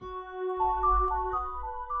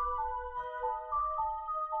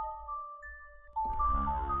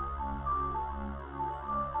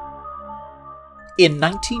In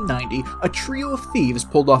 1990, a trio of thieves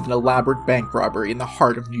pulled off an elaborate bank robbery in the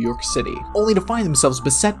heart of New York City, only to find themselves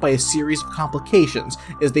beset by a series of complications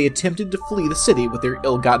as they attempted to flee the city with their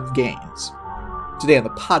ill-gotten gains. Today on the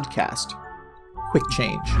podcast, Quick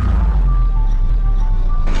Change.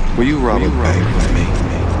 Will you rob a bank with me?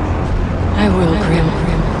 I will, Grim.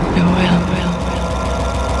 I will.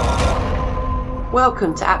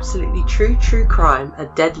 Welcome to Absolutely True Crime, a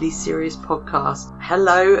deadly serious podcast.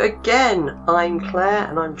 Hello again. I'm Claire,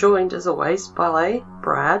 and I'm joined, as always, by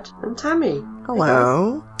Brad and Tammy.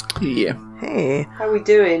 Hello. Yeah. Hey. How are we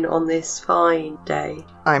doing on this fine day?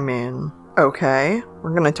 I mean, okay.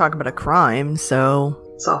 We're going to talk about a crime, so...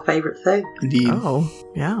 It's our favourite thing. Indeed. Oh,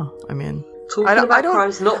 yeah. I mean... Talking about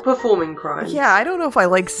crimes, not performing crimes. Yeah, I don't know if I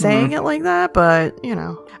like saying it like that, but, you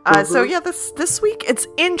know. So, yeah, this week, it's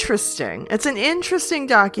interesting. It's an interesting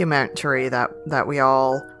documentary that we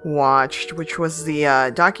all watched, which was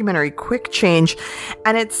the documentary Quick Change.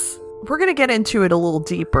 And we're going to get into it a little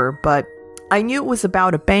deeper, but I knew it was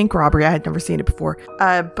about a bank robbery. I had never seen it before.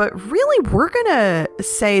 But really, we're going to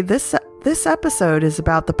say this episode is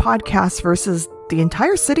about the podcast versus the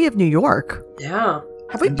entire city of New York. Yeah.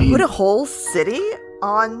 Have we put a whole city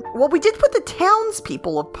on... Well, we did put the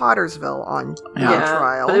townspeople of Pottersville on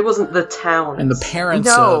trial. But it wasn't the town. And the parents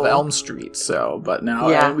of Elm Street, but now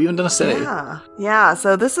we haven't done a city. Yeah,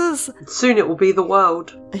 so this is... Soon it will be the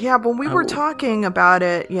world. Yeah, when we were talking about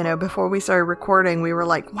it, before we started recording, we were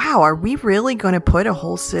like, wow, are we really going to put a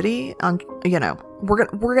whole city on,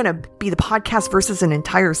 we're going to be the podcast versus an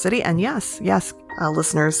entire city? And yes,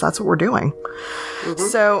 listeners, that's what we're doing. Mm-hmm.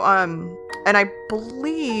 So, and I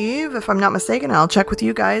believe, if I'm not mistaken, I'll check with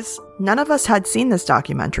you guys, none of us had seen this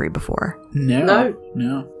documentary before. No.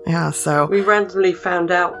 Yeah, so... We randomly found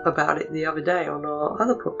out about it the other day on our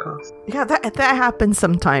other podcast. Yeah, that happens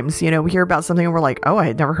sometimes. We hear about something and we're like, oh, I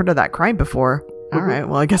had never heard of that crime before. Mm-hmm. All right,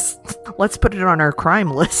 well, I guess let's put it on our crime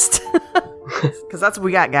list. Because that's what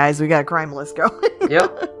we got, guys. We got a crime list going.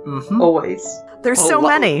 Yep, always. There's so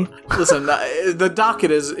many. Listen, the docket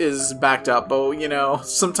is backed up, but,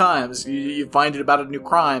 sometimes you find it about a new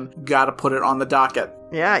crime, you gotta put it on the docket.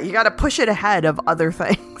 Yeah, you gotta push it ahead of other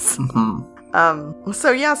things. Mm-hmm.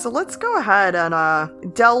 So let's go ahead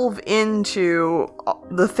and delve into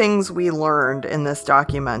the things we learned in this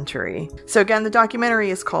documentary. So again, the documentary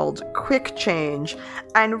is called Quick Change,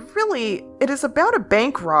 and really, it is about a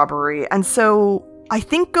bank robbery, and so... I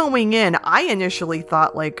think going in, I initially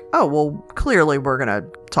thought oh, well, clearly we're going to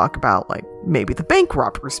talk about maybe the bank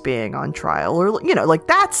robbers being on trial or,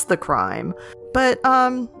 that's the crime. But,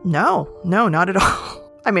 no, not at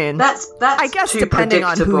all. I mean, that's I guess depending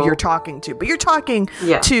on who you're talking to, but you're talking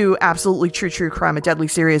to Absolutely True Crime, a deadly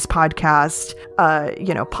serious podcast,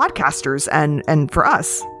 podcasters. And for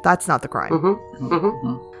us, that's not the crime. Mm-hmm.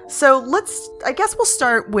 Mm-hmm. So I guess we'll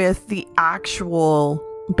start with the actual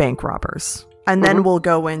bank robbers. And then we'll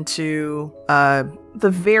go into the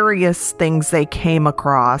various things they came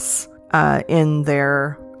across after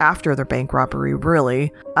their bank robbery,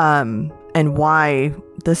 really, and why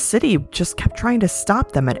the city just kept trying to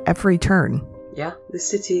stop them at every turn. Yeah, the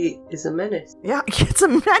city is a menace. Yeah, it's a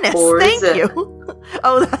menace. Or Thank is it? you.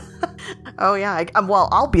 Oh yeah. Well,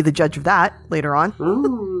 I'll be the judge of that later on.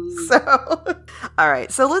 So, all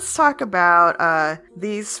right. So let's talk about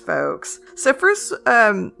these folks. So first,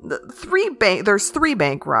 there's three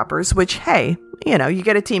bank robbers. Which, hey, you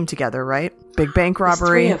get a team together, right? Big bank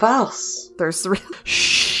robbery. There's three of us. There's three.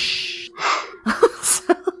 Shh.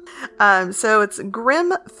 So it's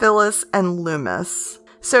Grim, Phyllis, and Loomis.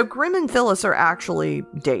 So Grim and Phyllis are actually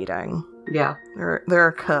dating. Yeah. They're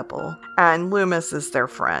a couple. And Loomis is their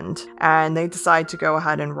friend. And they decide to go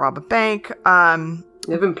ahead and rob a bank.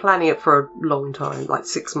 They've been planning it for a long time,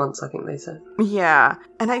 6 months, I think they said. Yeah.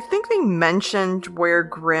 And I think they mentioned where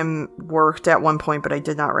Grim worked at one point, but I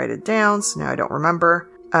did not write it down, so now I don't remember.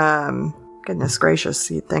 Goodness gracious,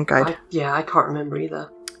 you'd think I can't remember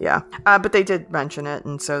either. Yeah. But they did mention it,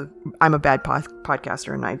 and so I'm a bad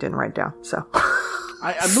podcaster, and I didn't write it down, so...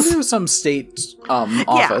 I believe it was some state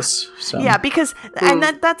office. So. Yeah, because, and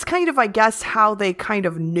that's kind of, I guess, how they kind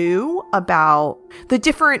of knew about the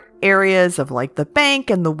different areas of, the bank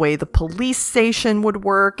and the way the police station would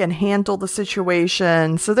work and handle the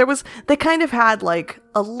situation. So they kind of had,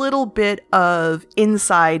 a little bit of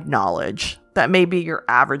inside knowledge that maybe your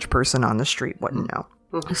average person on the street wouldn't know.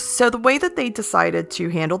 Mm-hmm. So the way that they decided to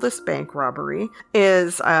handle this bank robbery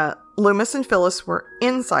is Loomis and Phyllis were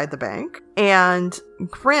inside the bank, and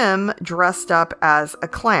Grim dressed up as a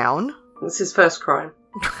clown. It's his first crime.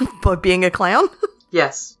 But being a clown?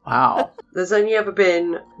 Yes. Wow. There's only ever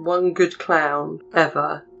been one good clown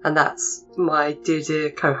ever, And that's my dear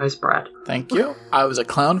co-host, Brad. Thank you. I was a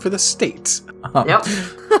clown for the state. Yep.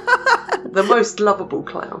 The most lovable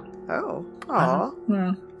clown. Oh. Aw.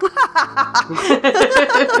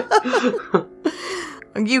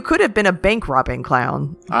 You could have been a bank robbing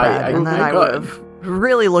clown, Brad, and then I would have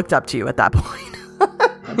really looked up to you at that point.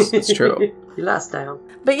 That's true. You last down.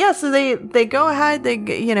 But yeah, so they go ahead.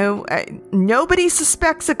 Nobody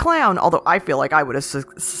suspects a clown. Although I feel like I would have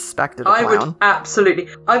suspected a clown. I would absolutely.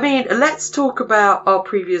 I mean, let's talk about our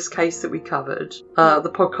previous case that we covered,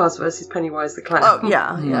 the podcast versus Pennywise the Clown. Oh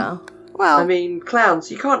yeah. Well, I mean,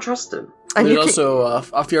 clowns, you can't trust them. and There's you also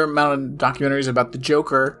a fair amount of documentaries about the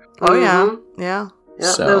Joker. oh yeah, Mhm. yeah.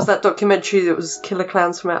 Yeah, So- there was that documentary that was Killer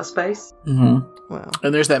Clowns from Outer Space. Mm-hmm. Well,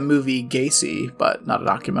 And there's that movie Gacy, but not a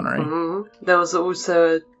documentary. Mhm. There was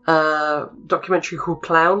also a documentary called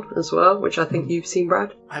Clown as well, which I think you've seen,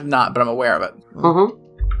 Brad. I have not, but I'm aware of it. Mm-hmm.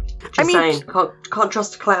 Just I mean- saying, can't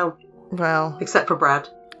trust a clown, well. except for Brad.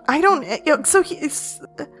 I don't.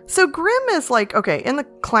 So Grimm is like, okay, in the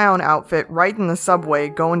clown outfit, riding the subway,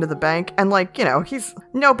 going to the bank, and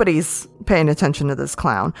nobody's paying attention to this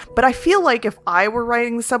clown. But I feel like if I were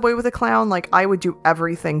riding the subway with a clown, like I would do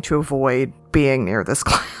everything to avoid being near this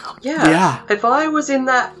clown. Yeah. Yeah. If I was in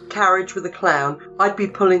that carriage with a clown, I'd be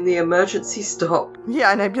pulling the emergency stop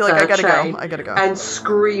Yeah, and I'd be like, I gotta chain go. and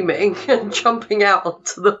screaming and jumping out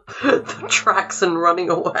onto the tracks and running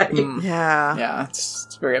away. Yeah. Yeah,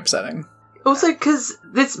 it's very upsetting. Also, because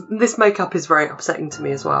this makeup is very upsetting to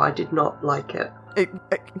me as well. I did not like it.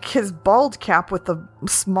 His bald cap with the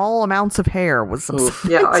small amounts of hair was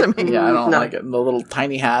upsetting Yeah, to me. Yeah, I don't No. like it. The little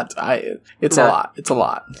tiny hat. It's a No. lot. It's a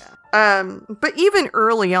lot. But even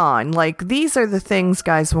early on, like, these are the things,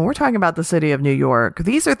 guys, when we're talking about the city of New York,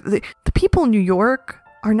 these are the people in New York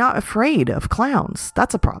are not afraid of clowns.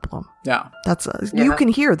 That's a problem. Yeah. You Yeah. can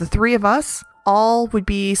hear the three of us all would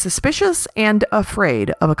be suspicious and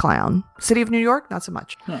afraid of a clown. City of New Hmm. York, not so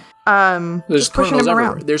much. There's Just pushing criminals him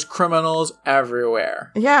everywhere. around. There's criminals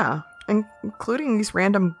everywhere. Yeah. Including these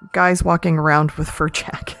random guys walking around with fur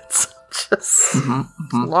jackets. Just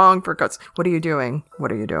long fur coats. What are you doing?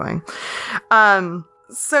 What are you doing?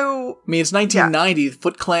 So, I mean, it's 1990.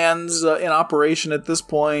 Foot Clan's in operation at this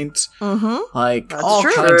point. Like, That's all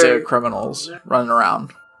true. kinds of criminals running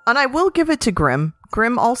around. and I will give it to Grimm.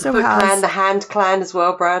 Grimm also Foot has... Clan, the Hand Clan as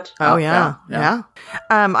well, Brad. Oh, Yeah, yeah.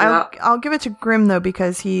 yeah. I'll give it to Grimm, though,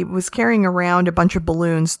 because he was carrying around a bunch of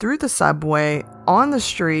balloons through the subway, on the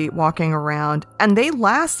street, walking around, and they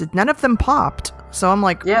lasted. None of them popped. So I'm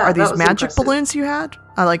like, Yeah, are that these was magic impressive. balloons you had?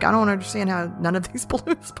 I don't understand how none of these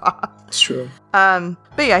balloons pop. It's true. But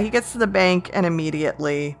yeah, he gets to the bank and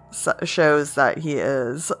immediately shows that he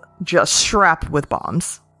is just strapped with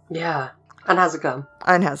bombs Yeah. And has a gun.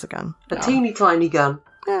 and has a gun. A teeny tiny gun.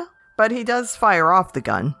 Yeah. But he does fire off the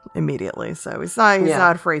gun immediately, so he's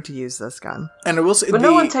not afraid to use this gun. And I will say, But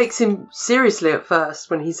no one takes him seriously at first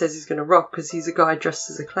when he says he's going to rob because he's a guy dressed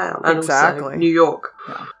as a clown. And Exactly. also New York.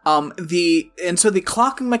 so the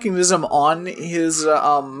clocking mechanism on his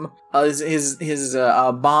bomb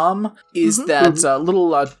is that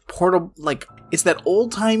little portable, like, it's that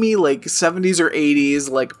old timey, like, 70s or 80s,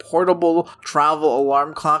 like, portable travel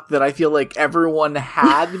alarm clock that I feel like everyone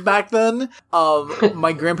had back then.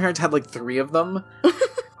 My grandparents had like 3 of them.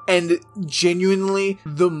 And genuinely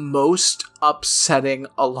the most upsetting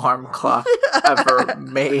alarm clock ever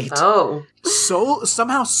made. Oh.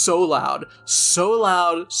 Somehow so loud,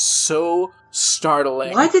 so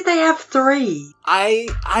startling. Why did they have 3?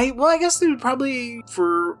 Well, I guess they would probably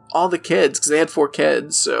for all the kids, because they had 4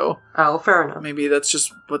 kids, so Oh, fair enough. maybe that's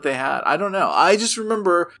just what they had. I don't know. I just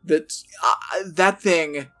remember that that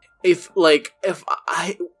thing. If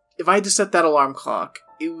I had to set that alarm clock,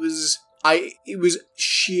 it was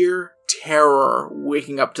sheer terror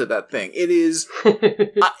waking up to that thing. It is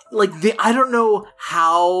I don't know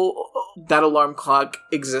how that alarm clock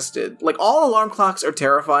existed. Like, all alarm clocks are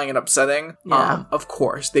terrifying and upsetting. Yeah. Of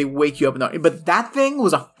course, they wake you up in the night. But that thing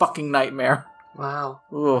was a fucking nightmare. Wow.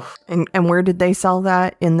 Ugh. And where did they sell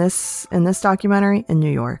that in this documentary? In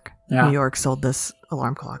New York. Yeah. New York sold this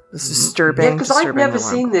alarm clock. This disturbing. Yeah, because I've disturbing never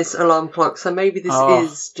alarm seen clock. this alarm clock, so maybe this Oh.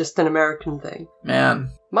 is just an American thing.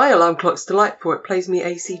 Man. My alarm clock's delightful. It plays me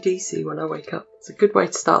AC/DC when I wake up. It's a good way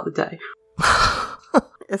to start the day.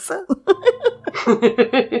 Is it? A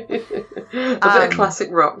bit of classic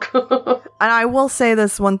rock. And I will say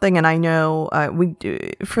this one thing, and I know we do,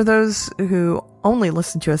 for those who only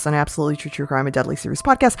listen to us on Absolutely True Crime, a Deadly Series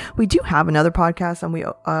podcast, we do have another podcast, and we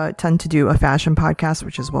tend to do a fashion podcast,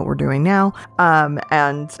 which is what we're doing now.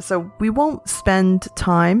 And so we won't spend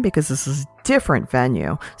time, because this is different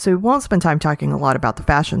venue. So we won't spend time talking a lot about the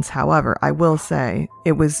fashions. However, I will say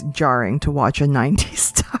it was jarring to watch a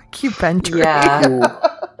 90s documentary. Yeah.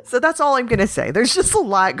 So that's all I'm going to say. There's just a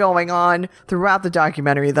lot going on throughout the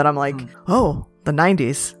documentary that I'm like, oh, the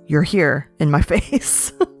 90s, you're here in my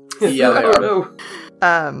face. Yeah, they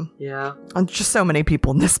are. Yeah. And just so many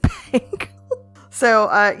people in this bank.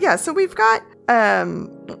 So we've got,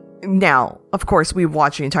 now, of course, we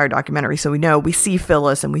watch the entire documentary, so we see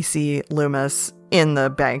Phyllis and we see Loomis in the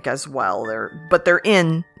bank as well. But they're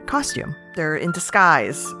in costume. They're in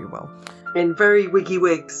disguise, if you will. In very wiggy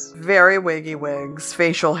wigs. Very wiggy wigs,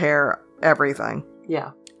 facial hair, everything.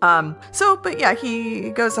 Yeah.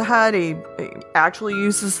 He goes ahead, he actually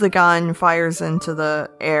uses the gun, fires into the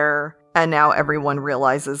air, and now everyone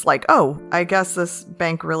realizes, like, oh, I guess this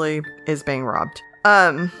bank really is being robbed.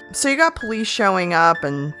 So you got police showing up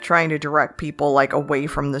and trying to direct people, like, away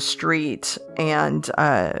from the street, and,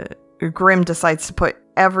 Grimm decides to put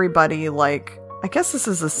everybody, like, I guess this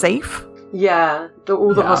is a safe? Yeah,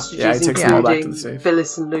 all the hostages, he takes them all back to the including safe.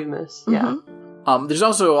 Phyllis and Loomis. Yeah. Mm-hmm. There's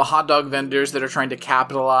also hot dog vendors that are trying to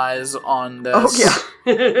capitalize on this. Oh,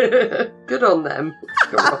 yeah. Good on them.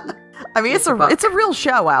 Go on. I mean, it's a real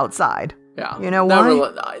show outside. Yeah. You know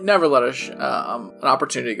why? Never let an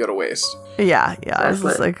opportunity go to waste. Yeah. It's just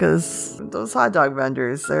Exactly. like, cause those hot dog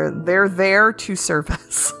vendors, they're there to serve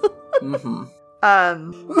us. Mm-hmm.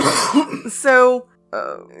 So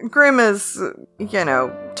Grimm is,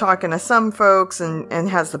 talking to some folks and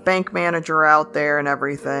has the bank manager out there and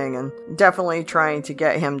everything, and definitely trying to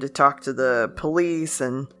get him to talk to the police,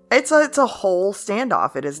 and it's a whole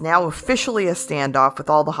standoff. It is now officially a standoff with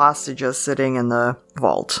all the hostages sitting in the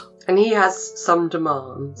vault. And he has some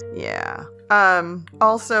demands. Yeah.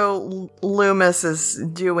 Also, Loomis is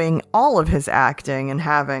doing all of his acting and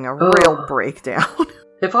having a real breakdown.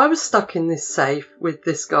 If I was stuck in this safe with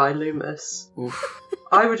this guy, Loomis,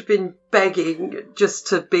 I would have been begging just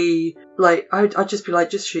to be like, I'd just be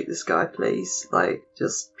like, just shoot this guy, please. Like,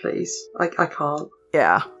 just please. I can't.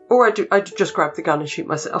 Yeah. Or I'd just grab the gun and shoot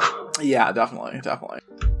myself. Yeah, definitely.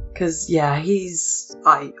 Because, yeah,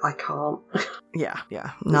 I can't.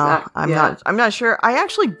 Yeah. No, I'm not sure. I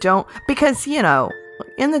actually don't, because,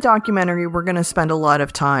 in the documentary, we're going to spend a lot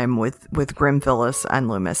of time with Grimm, Phyllis, and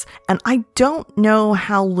Loomis. And I don't know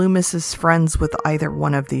how Loomis is friends with either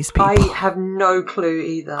one of these people. I have no clue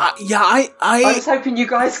either. I was hoping you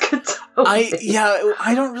guys could tell me.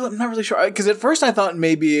 I'm not really sure. Because at first I thought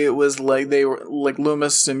maybe it was like they were, like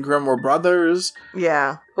Loomis and Grimm were brothers.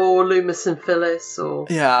 Yeah. Or Loomis and Phyllis, or...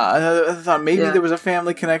 Yeah, I thought maybe there was a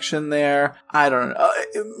family connection there. I don't know.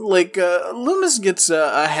 Loomis gets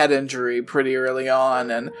a head injury pretty early on,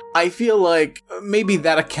 and I feel like maybe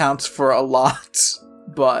that accounts for a lot,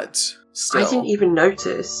 but still. I didn't even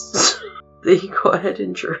notice that he got a head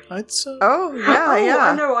injury. Oh, yeah.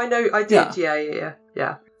 I know, I did,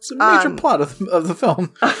 yeah. It's a major plot of the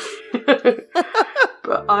film.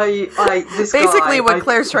 But this basically guy, what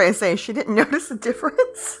Claire's trying to say, she didn't notice the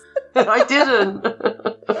difference. I didn't.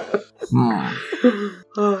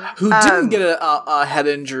 Who didn't get a head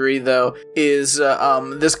injury though is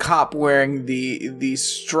this cop wearing the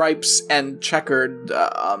stripes and checkered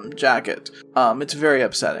jacket. It's very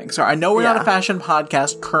upsetting. Sorry, I know we're not a fashion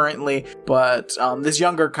podcast currently, but this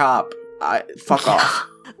younger cop, fuck off.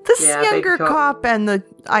 This younger cop and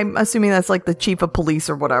I'm assuming that's like the chief of police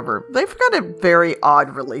or whatever. They've got a very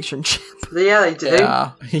odd relationship. Yeah, they do.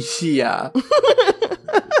 Yeah.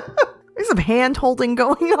 There's some hand holding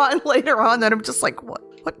going on later on that I'm just like, what?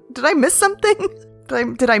 Did I miss something?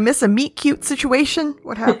 Did I miss a meet cute situation?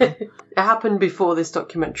 What happened? It happened before this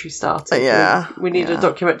documentary started. Yeah. We need a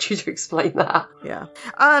documentary to explain that. Yeah.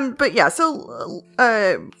 But yeah, so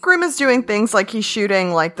Grimm is doing things like he's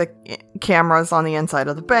shooting like the cameras on the inside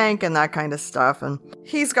of the bank and that kind of stuff, and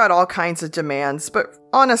he's got all kinds of demands, but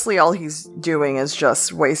honestly all he's doing is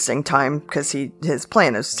just wasting time because his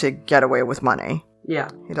plan is to get away with money. Yeah.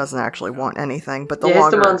 He doesn't actually want anything, but his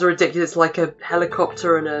demands are ridiculous, like a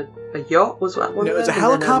helicopter and a yacht, was that one? No, of it's a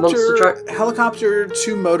them? helicopter,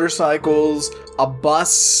 2 motorcycles, a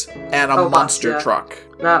bus, and a monster truck.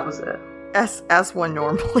 That was it. As one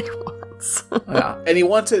normally wants. Yeah, and he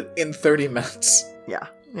wants it in 30 minutes. Yeah.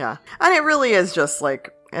 And it really is just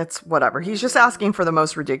like, it's whatever. He's just asking for the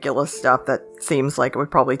most ridiculous stuff that seems like it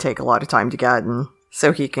would probably take a lot of time to get, and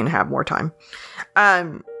so he can have more time.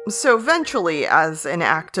 So eventually, as an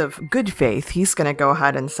act of good faith, he's going to go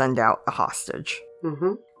ahead and send out a hostage.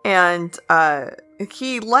 Mm-hmm. And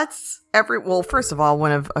he lets first of all,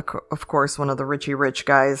 one of the Richie Rich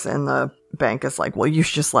guys in the bank is like, well, you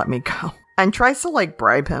should just let me go. And tries to like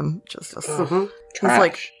bribe him. He's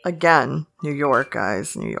like, again, New York,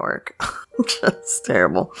 guys, New York. Just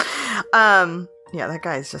terrible. Yeah, that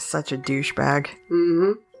guy is just such a douchebag.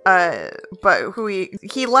 Mm-hmm. But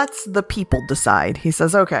he lets the people decide. He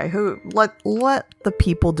says, okay, let the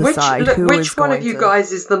people decide which one of you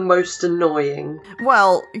guys is the most annoying.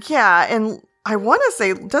 Well, yeah, and I want to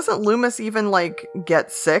say, doesn't Loomis even, like,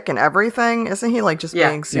 get sick and everything? Isn't he, like, just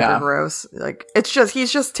being super gross? Like,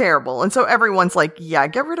 he's just terrible. And so everyone's like, yeah,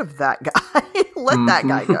 get rid of that guy. Let that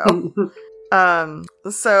guy go.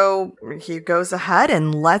 So he goes ahead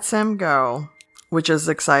and lets him go, which is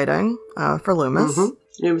exciting for Loomis. Mm-hmm.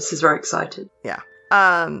 Loomis is very excited. Yeah.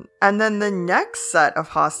 And then the next set of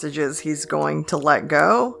hostages he's going to let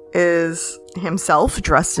go is himself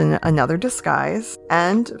dressed in another disguise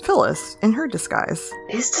and Phyllis in her disguise.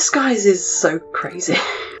 His disguise is so crazy.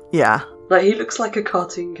 Yeah. Like, he looks like a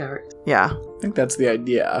cartoon character. Yeah. I think that's the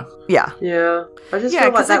idea. Yeah. Yeah. I just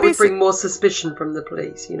feel like that would bring more suspicion from the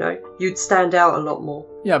police, you know? You'd stand out a lot more.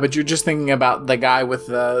 Yeah, but you're just thinking about the guy with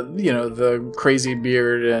the crazy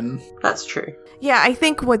beard and... That's true. Yeah, I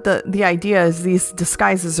think what the idea is, these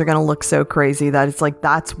disguises are going to look so crazy that it's like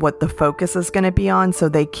that's what the focus is going to be on, so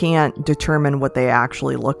they can't determine what they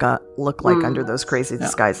actually look like under those crazy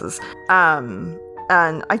disguises.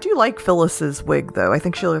 And I do like Phyllis's wig, though. I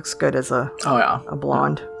think she looks good as a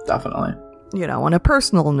blonde. Yeah, definitely. You know, on a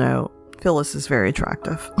personal note, Phyllis is very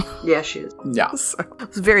attractive. Yeah, she is. Yeah. So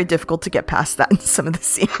it's very difficult to get past that in some of the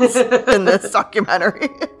scenes in this documentary.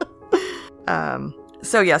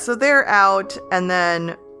 So they're out, and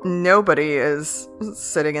then nobody is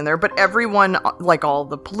sitting in there, but everyone, like all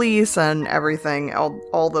the police and everything,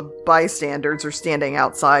 all the bystanders are standing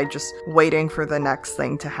outside just waiting for the next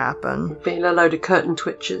thing to happen. Being a load of curtain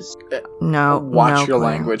twitchers. No, Watch your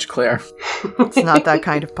Claire. language, Claire. It's not that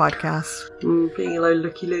kind of podcast. Being a load of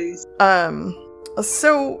looky-loos.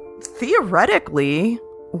 So theoretically,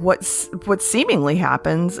 what seemingly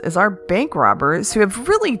happens is our bank robbers, who have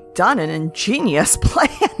really done an ingenious plan,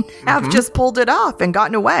 have just pulled it off and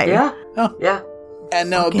gotten away. Yeah. Oh. Yeah. And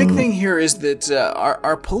now a big thing here is that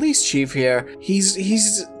our police chief here,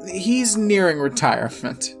 he's nearing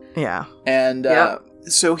retirement. Yeah. And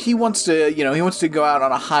so he wants to go out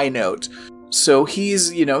on a high note. So he's,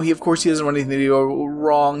 he of course he doesn't want anything to go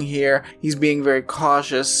wrong here. He's being very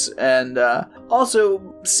cautious and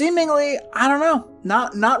also seemingly, I don't know,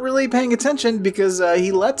 not really paying attention because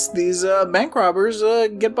he lets these bank robbers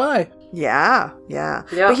get by. Yeah.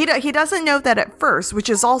 But he doesn't know that at first, which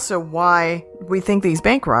is also why we think these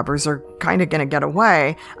bank robbers are kind of going to get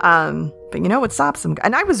away. But you know what stops them?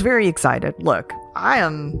 And I was very excited. Look,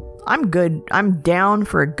 I'm good. I'm down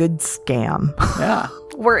for a good scam. Yeah.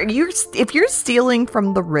 If you're stealing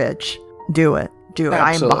from the rich, do it.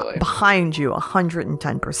 Absolutely. I'm behind you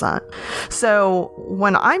 110%. So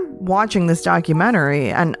when I'm watching this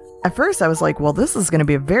documentary, and at first I was like, well, this is going to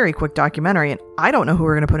be a very quick documentary, and I don't know who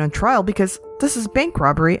we're going to put on trial because this is bank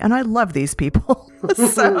robbery and I love these people.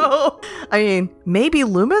 So, I mean, maybe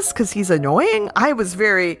Loomis because he's annoying. I was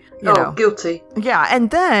very, guilty. Yeah.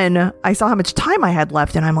 And then I saw how much time I had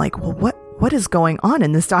left and I'm like, well, what is going on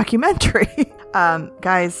in this documentary?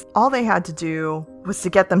 Guys, all they had to do was to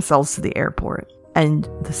get themselves to the airport, and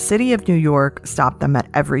the city of New York stopped them at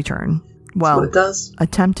every turn. Well, that's what it does.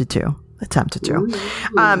 Attempted to.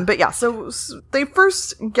 But yeah, so they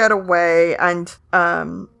first get away, and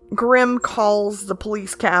Grimm calls the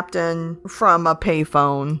police captain from a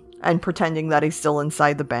payphone and pretending that he's still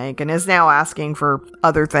inside the bank, and is now asking for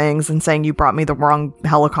other things and saying, you brought me the wrong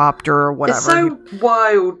helicopter or whatever. It's so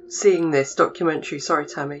wild seeing this documentary. Sorry,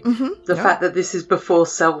 Tammy. The fact that this is before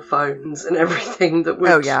cell phones and everything that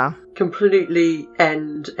would completely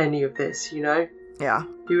end any of this, you know? Yeah.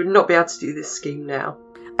 You would not be able to do this scheme now.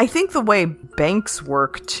 I think the way banks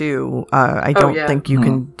work, too, I don't think you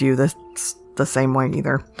can do this the same way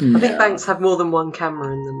either. I think banks have more than one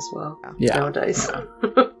camera in them as well nowadays.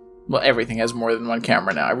 Yeah. Well, everything has more than one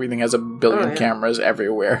camera now. Everything has a billion cameras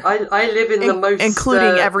everywhere. I live in the most...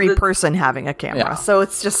 Including every person having a camera. Yeah. So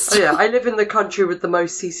it's just... I live in the country with the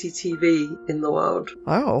most CCTV in the world.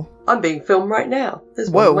 Oh. I'm being filmed right now.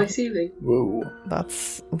 There's one on my ceiling. Whoa.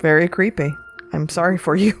 That's very creepy. I'm sorry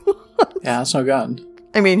for you. Yeah, that's no good.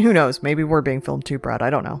 I mean, who knows? Maybe we're being filmed too, Brad. I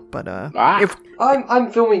don't know. But if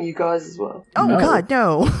I'm filming you guys as well. Oh no. God,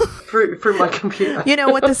 no! through my computer. You know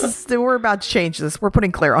what? This is. We're about to change this. We're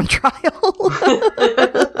putting Claire on trial.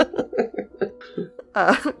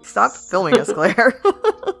 Stop filming us, Claire.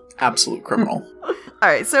 Absolute criminal. All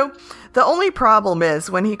right. So the only problem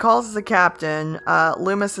is when he calls the captain,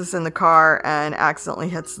 Loomis is in the car and accidentally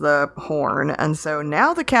hits the horn, and so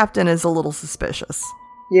now the captain is a little suspicious.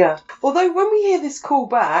 Yeah. Although when we hear this call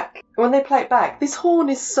back, when they play it back, this horn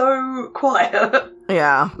is so quiet.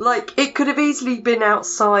 Yeah. Like, it could have easily been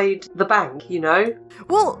outside the bank, you know?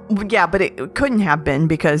 Well, yeah, but it couldn't have been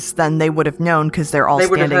because then they would have known because they're all They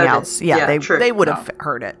would have standing heard out. it. Yeah, Yeah, true. they would have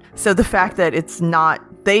heard it. So the fact that it's not,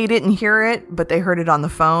 they didn't hear it, but they heard it on the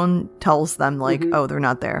phone tells them like, oh, they're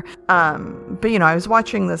not there. But you know, I was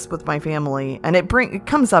watching this with my family, and it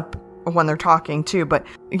comes up when they're talking too, but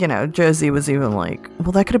you know, Josie was even like,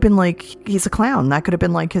 well, that could have been like, he's a clown. That could have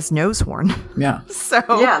been like his nose horn. Yeah. So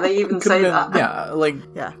Yeah, they even Could say have that. been- Yeah, like,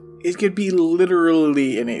 yeah. it could be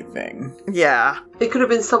literally anything. Yeah. It could have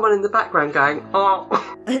been someone in the background going, oh.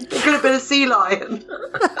 It could have been a sea lion.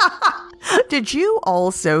 Did you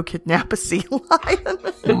also kidnap a sea lion?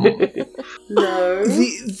 No.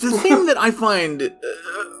 The thing that I find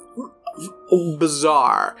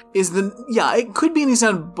bizarre is it could be any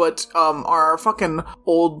sound, but our fucking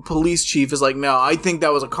old police chief is like, no, I think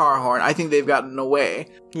that was a car horn. I think they've gotten away.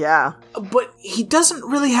 Yeah. But he doesn't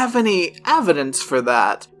really have any evidence for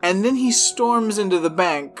that. And then he storms into the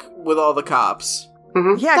bank with all the cops.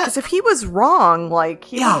 Yeah, because if he was wrong, like,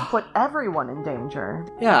 he would Yeah. have put everyone in danger.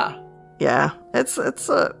 Yeah. Yeah, it's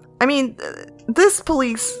I mean, this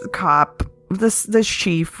police cop, this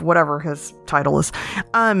chief, whatever his title is,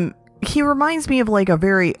 he reminds me of like a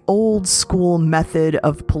very old school method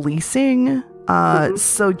of policing.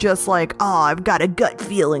 So just like, oh, I've got a gut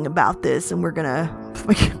feeling about this, and we're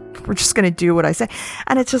just gonna do what I say,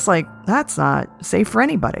 and it's just like, that's not safe for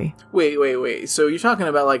anybody. Wait. So you're talking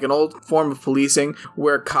about like an old form of policing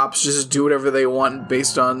where cops just do whatever they want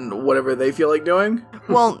based on whatever they feel like doing?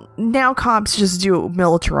 Well, now cops just do it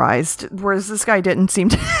militarized, whereas this guy didn't seem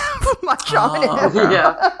to have much on him.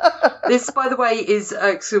 Yeah. This, by the way, is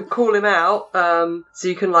to call him out, so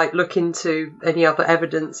you can like look into any other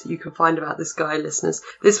evidence that you can find about this guy, listeners.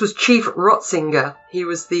 This was Chief Rotzinger. He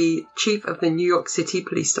was the chief of the New York City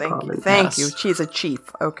Police Department. Thank you. She's a chief.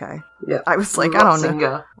 Okay. Yeah. I was like, I don't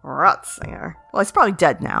know. Rotzinger. Rotzinger. Well, he's probably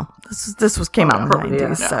dead now. This came out in the probably,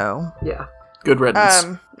 90s, yeah. so. Yeah. Good riddance.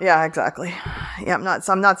 Yeah, exactly. Yeah,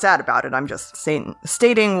 I'm not sad about it. I'm just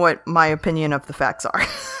stating what my opinion of the facts are.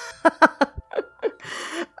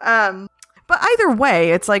 But either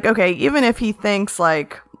way, it's like, okay, even if he thinks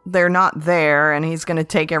like they're not there and he's going to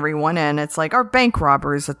take everyone in, it's like our bank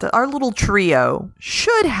robbers, our little trio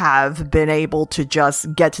should have been able to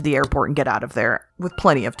just get to the airport and get out of there with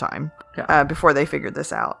plenty of time before they figured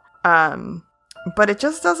this out. But it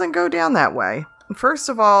just doesn't go down that way. First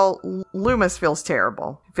of all, Loomis feels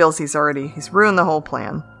terrible. He feels he's ruined the whole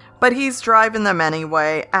plan. But he's driving them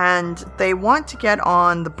anyway, and they want to get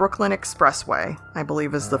on the Brooklyn Expressway, I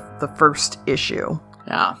believe is the first issue.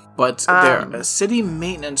 Yeah, but their city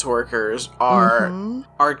maintenance workers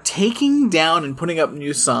are taking down and putting up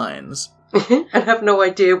new signs. And have no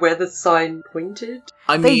idea where the sign pointed.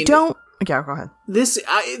 I They mean, don't... Yeah, go ahead. This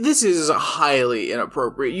is highly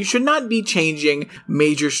inappropriate. You should not be changing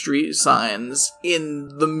major street signs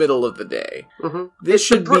in the middle of the day. Mm-hmm. This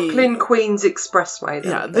should the Brooklyn Queens Expressway.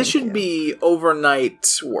 Yeah, this should be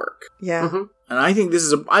overnight work. Yeah. Mm-hmm. And I think this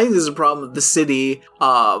is a problem with the city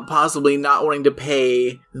possibly not wanting to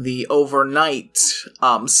pay the overnight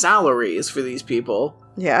salaries for these people.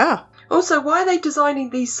 Yeah. Also, why are they designing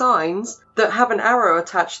these signs that have an arrow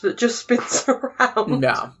attached that just spins around?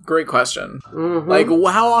 Yeah, great question. Mm-hmm. Like,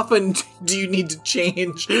 how often do you need to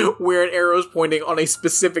change where an arrow's pointing on a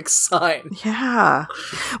specific sign? Yeah.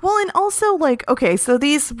 Well, and also, like, okay, so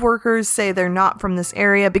these workers say they're not from this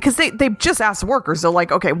area because they just asked workers. They're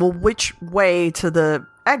like, okay, well, which way to the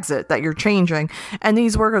exit that you're changing? And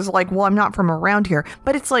these workers are like, well, I'm not from around here.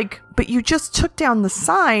 But it's like, but you just took down the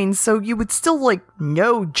sign, so you would still, like,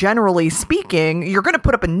 know, generally speaking, you're going to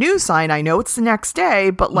put up a new sign. I know it's the next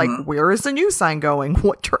day, but, like, where is the new sign going?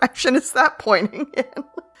 What direction is that pointing in?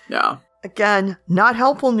 Yeah. Again, not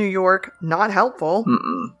helpful, New York. Not helpful.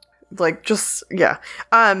 Mm-mm. Like, just, yeah.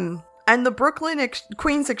 And the Brooklyn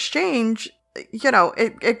Queens Exchange, you know,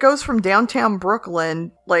 it goes from downtown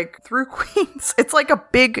Brooklyn, like, through Queens. It's like a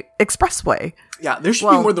big expressway. Yeah, there should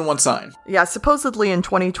be more than one sign. Yeah, supposedly in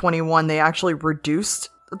 2021, they actually reduced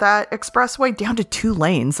that expressway down to 2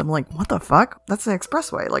 lanes. I'm like, what the fuck? That's an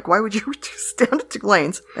expressway. Like, why would you reduce it down to 2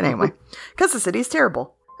 lanes? But anyway, because the city's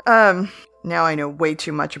terrible. Now I know way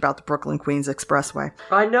too much about the Brooklyn Queens Expressway.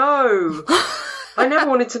 I know. I never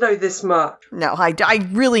wanted to know this much. No, I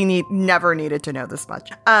really never needed to know this much.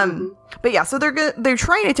 But yeah, so they're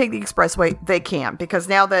trying to take the expressway. They can't, because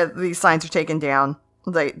now that these signs are taken down,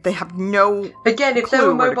 they have no Again, if there clue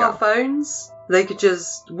were where to mobile go. phones, they could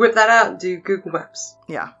just whip that out and do Google Maps.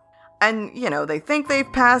 Yeah. And, they think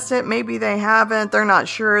they've passed it. Maybe they haven't. They're not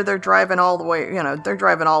sure. They're driving all the way, they're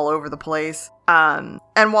driving all over the place. And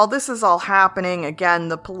while this is all happening, again,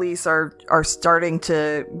 the police are starting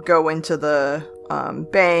to go into the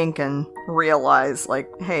bank and realize, like,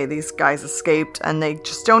 hey, these guys escaped, and they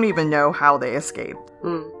just don't even know how they escaped.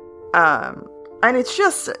 And it's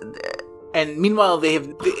just... And meanwhile,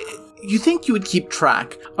 you think you would keep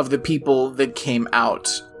track of the people that came out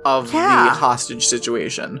of the hostage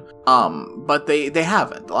situation. But they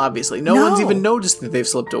haven't, obviously. No one's even noticed that they've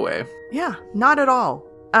slipped away. Yeah, not at all.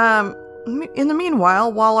 In the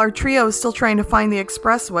meanwhile, while our trio is still trying to find the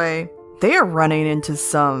expressway, they are running into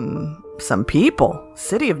some people.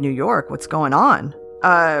 City of New York, what's going on?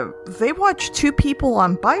 They watch two people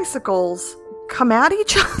on bicycles come at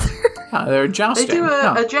each other. They're jousting. They do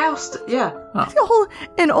a joust, yeah.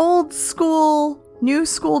 An old school, new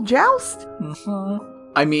school joust? Mm-hmm.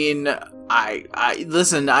 I mean,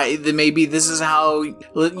 listen, maybe this is how,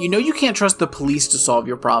 you can't trust the police to solve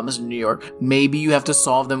your problems in New York. Maybe you have to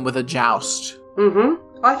solve them with a joust.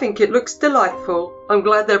 Mm-hmm. I think it looks delightful. I'm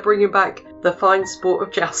glad they're bringing back the fine sport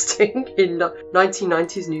of jousting in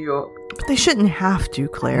 1990s New York. But they shouldn't have to,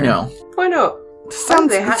 Claire. No. Why not? I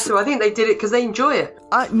think they had to. I think they did it because they enjoy it.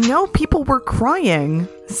 No, people were crying,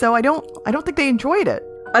 so I don't think they enjoyed it.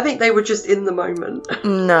 I think they were just in the moment.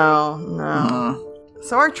 No.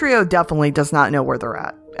 So our trio definitely does not know where they're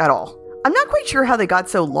at all. I'm not quite sure how they got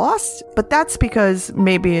so lost, but that's because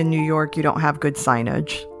maybe in New York you don't have good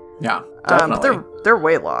signage. Yeah, definitely. But they're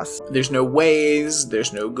way lost. There's no Waze,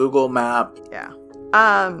 there's no Google Map. Yeah.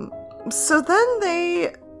 So then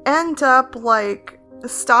they end up, like,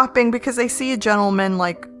 stopping because they see a gentleman,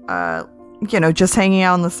 like, just hanging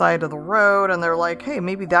out on the side of the road, and they're like, hey,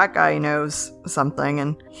 maybe that guy knows something,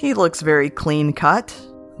 and he looks very clean cut.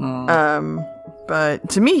 But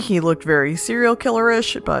to me, he looked very serial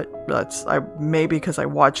killer-ish, but that's maybe because I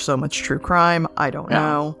watch so much true crime. I don't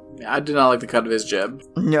know. I did not like the cut of his jib.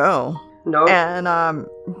 No. And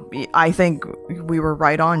I think we were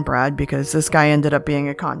right on, Brad, because this guy ended up being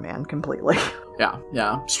a con man completely.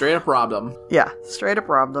 Yeah. Straight up robbed them. Yeah, straight up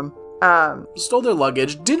robbed them. Stole their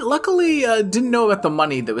luggage. Didn't know about the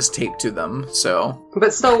money that was taped to them, so.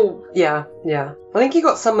 But stole, yeah. I think he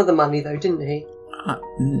got some of the money, though, didn't he?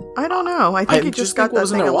 I don't know. I think he just got that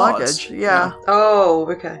thing of luggage. Yeah. Oh,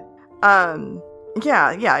 okay.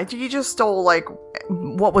 Yeah. He just stole, like,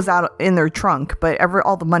 what was out in their trunk, but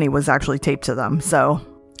all the money was actually taped to them, so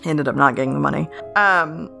he ended up not getting the money.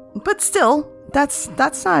 But still, that's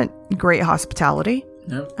not great hospitality.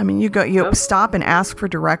 No. I mean, you stop and ask for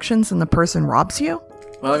directions, and the person robs you.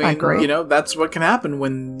 Well, I mean, that's what can happen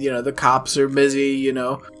when the cops are busy,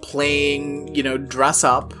 playing, dress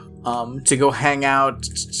up. To go hang out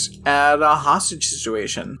at a hostage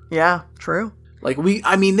situation. Yeah, true. Like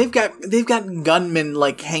they've got gunmen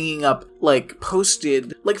like hanging up like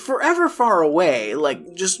posted like forever far away,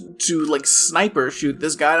 like just to like sniper shoot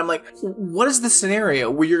this guy. And I'm like, what is the scenario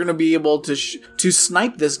where you're gonna be able to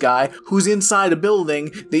snipe this guy who's inside a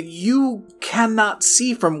building that you cannot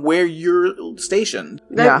see from where you're stationed?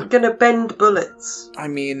 They're gonna bend bullets. I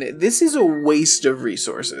mean, this is a waste of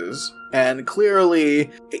resources. And clearly,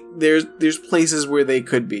 there's places where they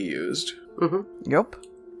could be used. Mm-hmm. Yep.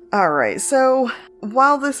 Alright, so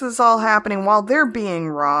while this is all happening, while they're being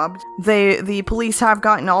robbed, the police have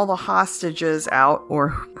gotten all the hostages out, or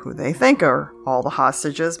who they think are all the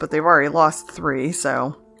hostages, but they've already lost 3,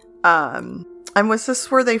 so... And was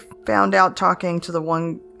this where they found out talking to the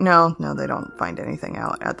one... No, they don't find anything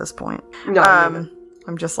out at this point. No.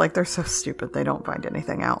 I'm just like, they're so stupid, they don't find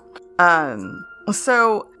anything out.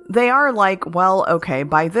 So... They are like, well, okay,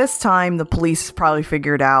 by this time, the police probably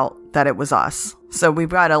figured out that it was us. So we've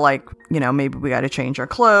got to, like, maybe we got to change our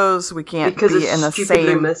clothes. We can't be in the same...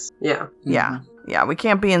 Loomis. Yeah. Yeah, we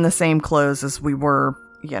can't be in the same clothes as we were,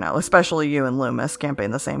 especially you and Loomis can't be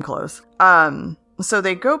in the same clothes. So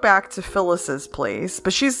they go back to Phyllis's place,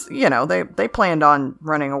 but she's, they planned on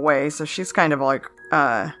running away, so she's kind of like,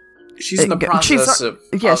 She's in the process of...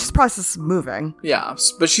 Yeah, she's process of moving. Yeah,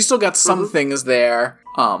 but she's still got some things there.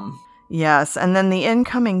 Yes, and then the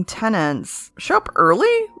incoming tenants show up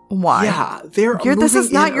early? Why? Yeah, they're moving this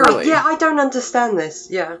is not your... early. Yeah, I don't understand this,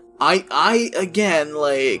 yeah. I again,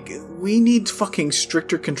 like, we need fucking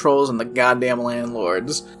stricter controls on the goddamn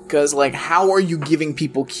landlords. Because, like, how are you giving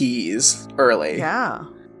people keys early? Yeah.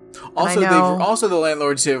 Also, the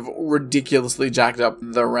landlords have ridiculously jacked up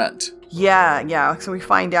the rent. Yeah. So we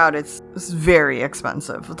find out it's very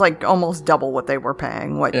expensive. It's like almost double what they were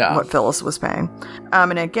paying, what Phyllis was paying.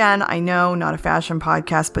 And again, I know, not a fashion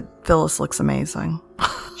podcast, but Phyllis looks amazing.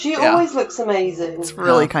 She Yeah. always looks amazing. It's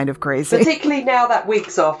really kind of crazy. Particularly now that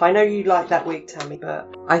wig's off. I know you like that wig, Tammy, but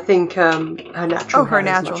I think her natural her hair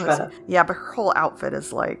natural is much hair. better. Yeah, but her whole outfit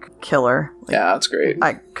is like killer. Yeah, that's great.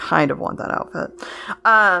 I kind of want that outfit.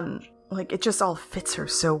 Like it just all fits her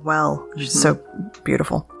so well. She's so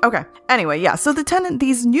beautiful. Okay. Anyway, yeah. So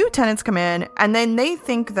these new tenants come in, and then they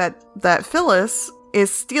think that Phyllis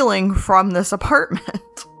is stealing from this apartment.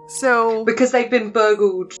 So, Because they've been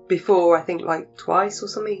burgled before, I think like twice or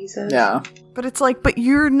something, he said. Yeah. but it's like, but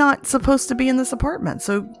you're not supposed to be in this apartment,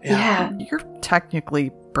 so Yeah. you're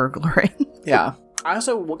technically burglaring. Yeah. I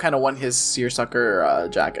also kind of want his seersucker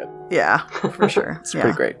jacket. Yeah, for sure. It's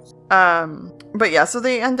pretty great. But yeah, so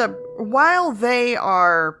they end up, while they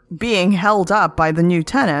are being held up by the new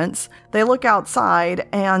tenants, they look outside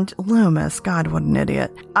and Loomis, God, what an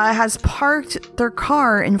idiot, has parked their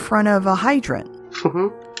car in front of a hydrant.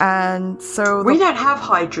 And so We don't have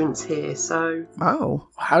hydrants here, so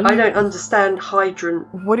How do I you... don't understand hydrant.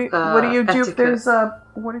 what do you do if etiquette. there's a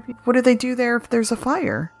what do they do there if there's a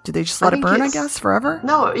fire? Do they just let it think burn, I it's- guess, forever?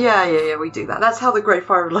 No, yeah, we do that. That's how the Great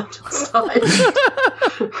Fire of London started.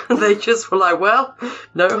 They just were like, well,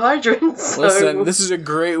 no hydrants. So... Listen, this is a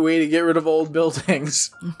great way to get rid of old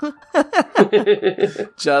buildings.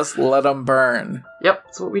 Just let them burn. Yep,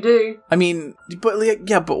 that's what we do. I mean, but like,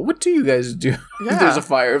 yeah, but what do you guys do Yeah. if there's a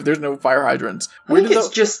fire? If there's no fire hydrants, I think it's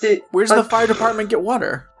just it. where's the fire department get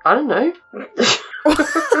water? I don't know.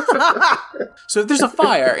 So if there's a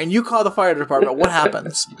fire and you call the fire department, what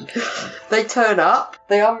happens? They turn up,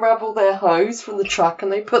 they unravel their hose from the truck,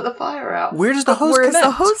 and they put the fire out. Where does the hose Where's connect?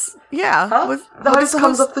 the hose? Yeah. Huh? what The does hose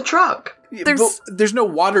comes off the truck. There's no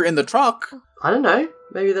water in the truck. I don't know.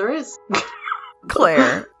 Maybe there is.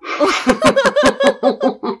 Claire.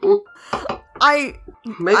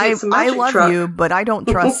 Maybe it's a magic love truck. you, but I don't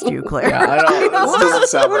trust you, Claire. Yeah, I don't. This doesn't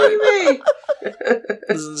sound What do right. you mean?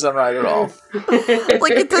 This doesn't sound right at all.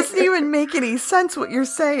 Like, it doesn't even make any sense what you're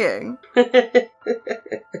saying.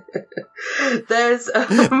 There's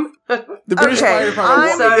The British Okay, Fire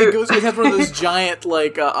Department. I'm- It has one of those giant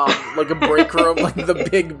like a break room, like the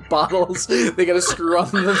big bottles. They got to screw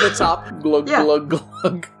on the top. Glug Yeah. glug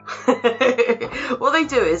glug. what they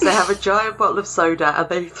do is they have a giant bottle of soda and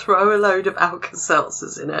they throw a load of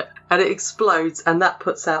Alka-Seltzers in it and it explodes and that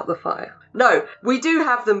puts out the fire. No, we do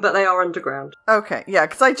have them, but they are underground. Okay, yeah,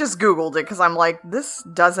 because I just Googled it, because I'm like, this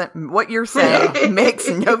doesn't, what you're saying makes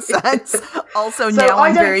no sense. Also, So now I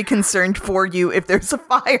I'm don't- very concerned for you if there's a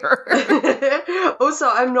fire. Also,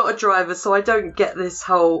 I'm not a driver, so I don't get this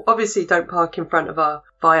whole... Obviously, don't park in front of a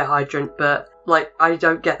fire hydrant, but, like, I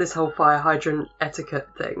don't get this whole fire hydrant etiquette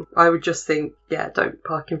thing. I would just think, yeah, don't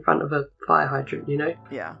park in front of a fire hydrant, you know?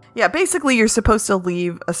 Yeah. Yeah, basically you're supposed to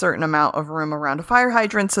leave a certain amount of room around a fire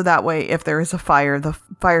hydrant, so that way if there is a fire, the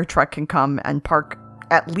fire truck can come and park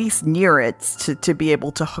at least near it to be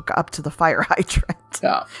able to hook up to the fire hydrant.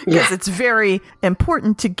 Yeah. Because it's very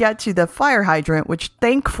important to get to the fire hydrant, which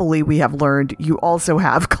thankfully we have learned you also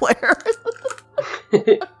have, Claire.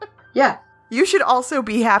 Yeah. You should also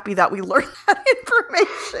be happy that we learned that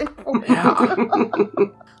information.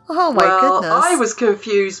 Oh my Well, goodness. I was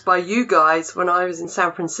confused by you guys when I was in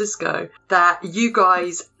San Francisco that you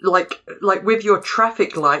guys, like with your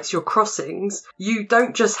traffic lights, your crossings, you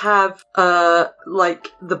don't just have,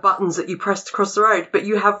 like the buttons that you press to cross the road, but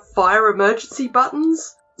you have fire emergency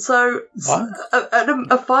buttons. So What?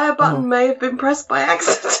 a fire button may have been pressed by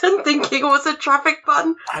accident, thinking it was a traffic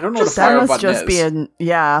button. I don't know what a that fire must button just is. be in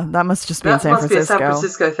that must just be in That San must be a Francisco. San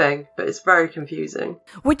Francisco thing, but it's very confusing.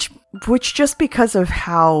 Which just because of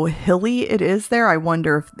how hilly it is there, I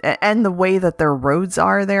wonder if, and the way that their roads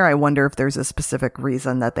are there, I wonder if there's a specific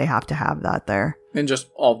reason that they have to have that there. And just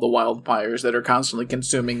all the wildfires that are constantly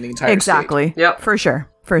consuming the entire state. Exactly. Yep. For sure.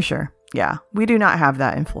 Yeah. We do not have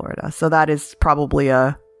that in Florida. So that is probably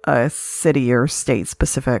a city or state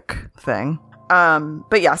specific thing.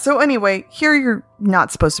 But yeah, so anyway, here you're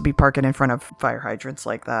not supposed to be parking in front of fire hydrants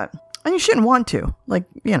like that. And you shouldn't want to. Like,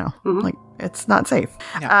 you know, like it's not safe.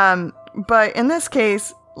 Yeah. But in this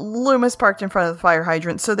case, Loomis parked in front of the fire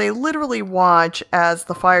hydrant, so they literally watch as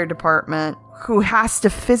the fire department, who has to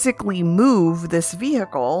physically move this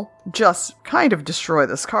vehicle, just kind of destroy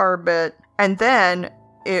this car a bit, and then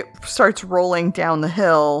it starts rolling down the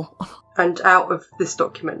hill. And out of this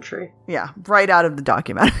documentary. Yeah, right out of the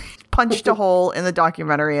documentary. Punched a hole in the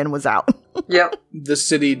documentary and was out. Yep. The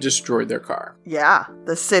city destroyed their car. Yeah,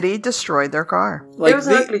 the city destroyed their car. Like it was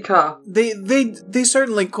an ugly car. They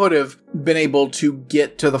certainly could have been able to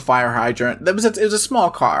get to the fire hydrant. It was a small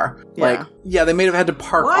car. Yeah. They may have had to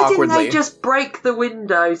park Why awkwardly. didn't they just break the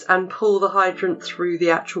windows and pull the hydrant through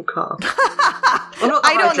the actual car?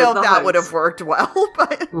 I don't know if that would have worked well,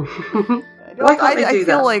 but Why can't they do I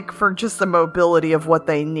feel that? like for just the mobility of what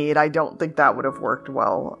they need, I don't think that would have worked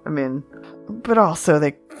well. I mean, but also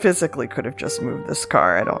they physically could have just moved this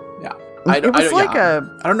car. I don't. Yeah. I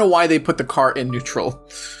don't know why they put the car in neutral.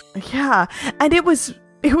 Yeah, and it was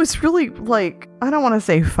really like, I don't want to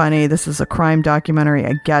say funny. This is a crime documentary.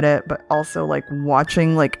 I get it, but also like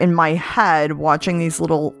watching, like in my head, watching these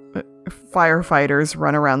little firefighters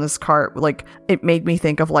run around this car, like it made me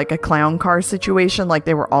think of like a clown car situation. Like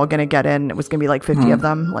they were all gonna get in. It was gonna be like 50 of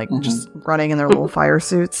them, like just running in their little fire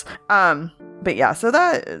suits. But yeah, so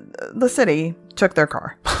that the city took their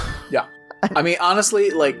car. Yeah. I mean, honestly,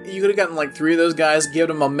 like, you could have gotten, like, 3 of those guys, give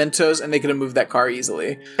them mementos, and they could have moved that car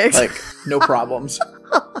easily. Like, no problems.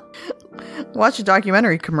 Watch a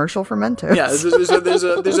documentary commercial for Mentos. Yeah,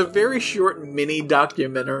 there's a very short mini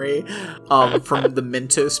documentary from the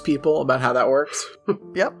Mentos people about how that works.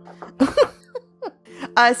 Yep.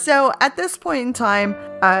 So at this point in time,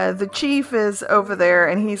 the chief is over there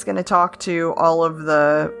and he's going to talk to all of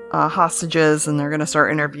the hostages and they're going to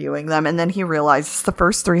start interviewing them. And then he realizes the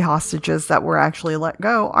first 3 hostages that were actually let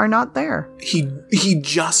go are not there. He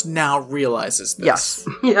just now realizes this. Yes.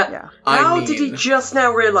 Yeah. How did he just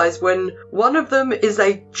now realize when one of them is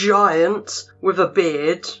a giant with a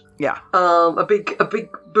beard? Yeah. A big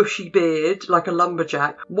bushy beard, like a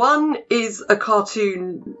lumberjack. One is a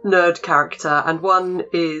cartoon nerd character, and one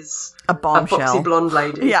is a bombshell. A foxy blonde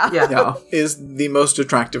lady. Yeah. Is the most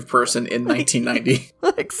attractive person in 1990.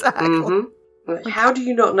 Exactly. Mm-hmm. How do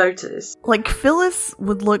you not notice? Like, Phyllis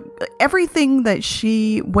would look... Everything that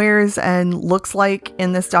she wears and looks like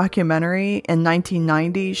in this documentary in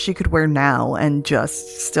 1990, she could wear now and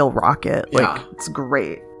just still rock it. Like, it's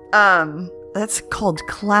great. That's called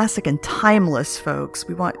classic and timeless, folks.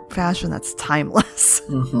 We want fashion that's timeless.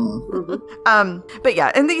 But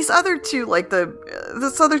yeah, and these other 2, like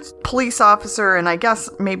this other police officer, and I guess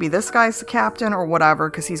maybe this guy's the captain or whatever,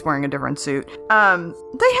 because he's wearing a different suit.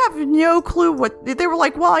 They have no clue what they were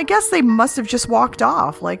like. Well, I guess they must have just walked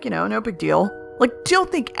off. Like, no big deal. Like,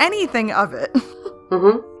 don't think anything of it.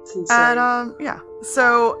 It's insane. And yeah.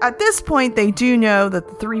 So at this point, they do know that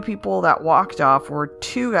the 3 people that walked off were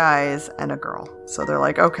 2 guys and a girl. So they're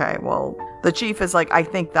like, okay, well, the chief is like, I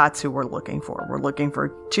think that's who we're looking for. We're looking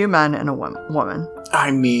for 2 men and a woman.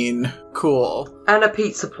 I mean, cool. And a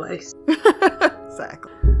pizza place.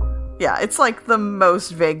 Exactly. Yeah, it's like the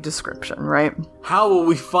most vague description, right? How will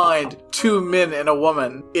we find 2 men and a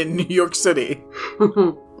woman in New York City?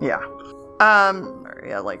 Yeah.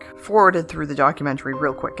 Yeah, like forwarded through the documentary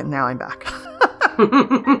real quick, and now I'm back.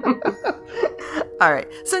 All right.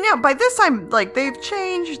 So now, by this time, like, they've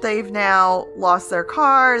changed. They've now lost their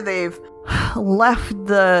car. They've left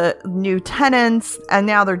the new tenants, and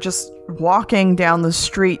now they're just walking down the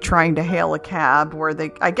street trying to hail a cab. Where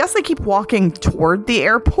I guess they keep walking toward the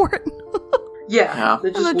airport. Yeah.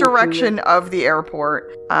 In the direction of the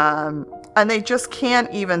airport. And they just can't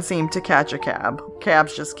even seem to catch a cab.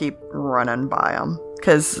 Cabs just keep running by them.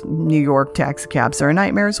 Because New York taxi cabs are a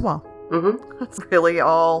nightmare as well. It's really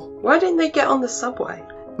all... Why didn't they get on the subway?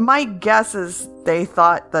 My guess is they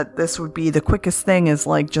thought that this would be the quickest thing, is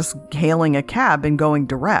like just hailing a cab and going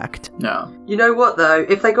direct. No. You know what, though?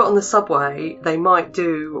 If they got on the subway, they might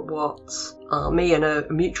do what me and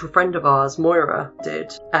a mutual friend of ours, Moira,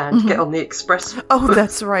 did, and get on the express. Oh,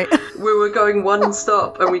 that's right. We were going one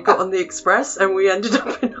stop, and we got on the express, and we ended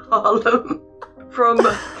up in Harlem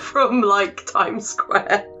from like Times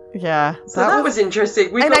Square. Yeah. So that was interesting.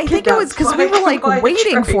 And I think it was because we were like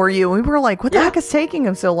waiting for you. We were like, what the heck is taking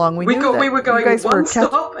him so long? We were going one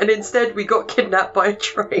stop, and instead we got kidnapped by a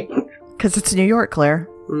train. Because it's New York, Claire.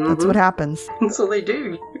 That's what happens. That's what they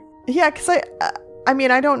do. Yeah, because I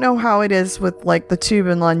mean, I don't know how it is with like the tube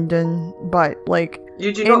in London, but like...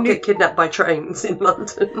 You do not get kidnapped by trains in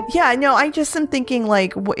London. Yeah, no, I just am thinking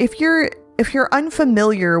like, if you're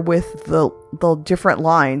unfamiliar with the different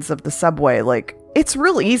lines of the subway, like, it's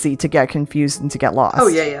real easy to get confused and to get lost. Oh,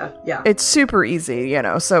 yeah. It's super easy,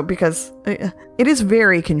 so because it is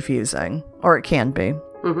very confusing, or it can be.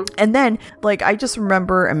 And then, like, I just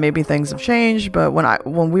remember, and maybe things have changed, but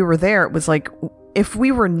when we were there, it was like, if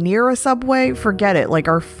we were near a subway, forget it. Like,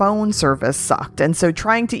 our phone service sucked. And so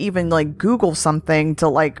trying to even, like, Google something to,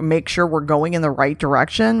 like, make sure we're going in the right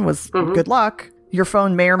direction was good luck. Your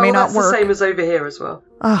phone may or may not work. That's the same as over here as well.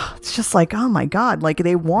 Oh, it's just like, oh my God, like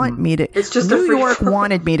they want me to... It's just New York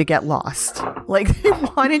wanted me to get lost. Like, they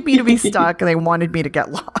wanted me to be stuck and they wanted me to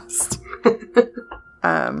get lost.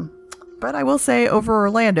 But I will say, over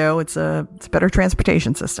Orlando, it's a better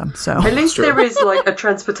transportation system. So At least there is like a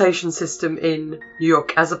transportation system in New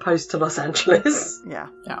York as opposed to Los Angeles.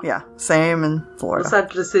 yeah, same in Florida. Los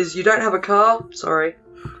Angeles is, you don't have a car? Sorry.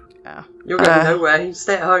 Yeah. You're going nowhere. You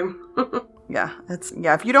stay at home.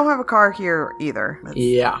 If you don't have a car here either. I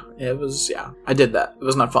did that. It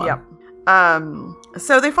was not fun. Yep.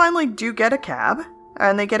 So they finally do get a cab,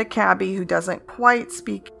 and they get a cabbie who doesn't quite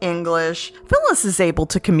speak English. Phyllis is able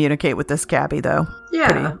to communicate with this cabbie, though.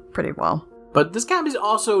 Yeah. Pretty well. But this cabbie's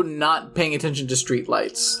also not paying attention to street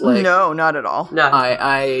lights. No, not at all. No.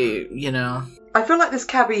 I feel like this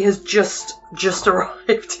cabbie has just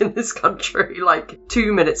arrived in this country like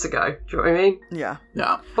 2 minutes ago. Do you know what I mean? Yeah.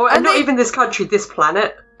 Yeah. And not even this country, this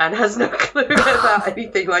planet, and has no clue about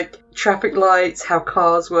anything like traffic lights, how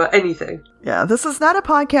cars were, anything. Yeah, this is not a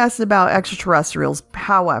podcast about extraterrestrials,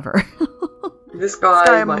 however. This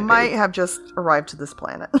guy might have just arrived to this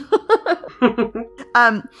planet.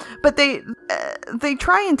 But they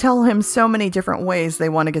try and tell him so many different ways. They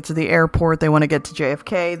want to get to the airport. They want to get to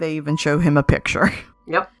JFK. They even show him a picture.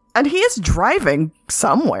 Yep. And he is driving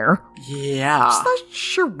somewhere. Yeah. Just not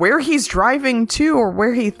sure where he's driving to or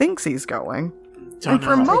where he thinks he's going. And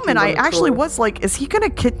for a moment, I actually was like, is he going to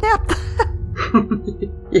kidnap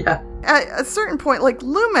them? Yeah. At a certain point, like,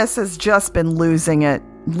 Loomis has just been losing it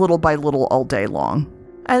little by little all day long.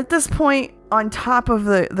 At this point, on top of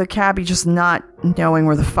the cabbie just not knowing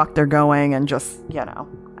where the fuck they're going and just,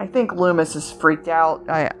 I think Loomis is freaked out.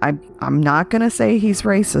 I'm not going to say he's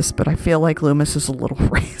racist, but I feel like Loomis is a little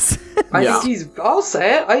racist. I'll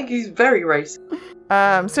say it. I think he's very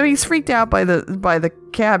racist. So he's freaked out by the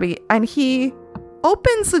cabbie, and he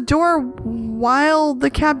opens the door while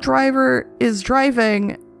the cab driver is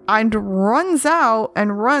driving and runs out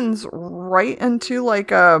and runs right into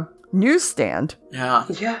like a newsstand. Yeah.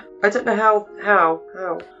 Yeah. I don't know how.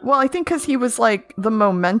 Well, I think because he was like the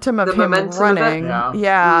momentum of him running.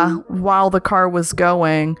 While the car was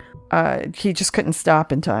going, he just couldn't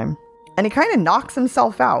stop in time. And he kind of knocks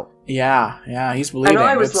himself out. Yeah, he's bleeding. And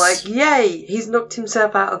I was like, yay, he's knocked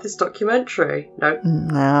himself out of this documentary.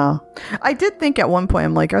 No. I did think at one point,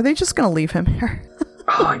 I'm like, are they just going to leave him here?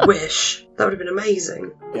 Oh, I wish. That would have been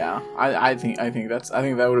amazing. Yeah, I think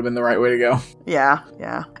that would have been the right way to go. Yeah.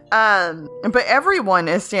 But everyone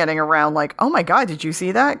is standing around like, oh my god, did you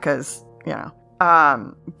see that? Because,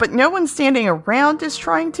 but no one standing around is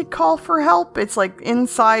trying to call for help. It's like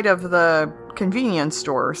inside of the convenience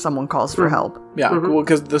store, someone calls for help. Yeah, well,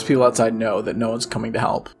 because those people outside know that no one's coming to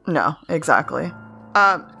help. No, exactly.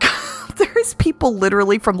 There's people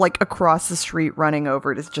literally from like across the street running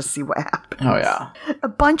over to just see what happened. Oh yeah, a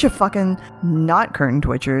bunch of fucking not curtain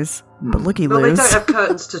twitchers, but looky loos. Well, they don't have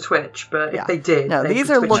curtains to twitch, but if they did, no,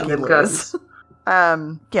 these are looky loos.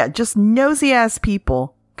 Just nosy ass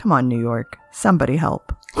people. Come on, New York, somebody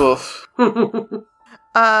help. Oof.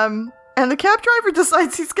 And the cab driver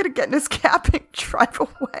decides he's gonna get in his cab and drive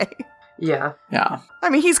away. Yeah. I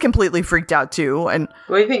mean, he's completely freaked out too, and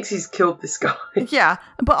he thinks he's killed this guy. Yeah,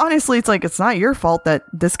 but honestly, it's like it's not your fault that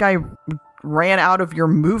this guy ran out of your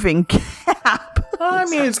moving cab. Well, I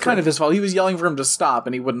mean, it's kind of his fault. He was yelling for him to stop,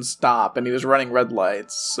 and he wouldn't stop, and he was running red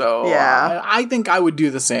lights. So yeah, I think I would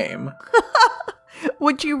do the same.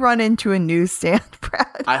 Would you run into a newsstand,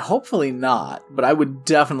 Brad? Hopefully not, but I would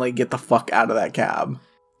definitely get the fuck out of that cab.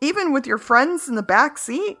 Even with your friends in the back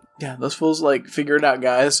seat? Yeah, those fools figure it out,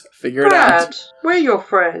 guys. Figure it Brad, out. We're your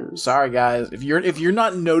friends. Sorry, guys. If you're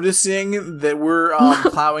not noticing that we're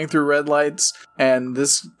plowing through red lights and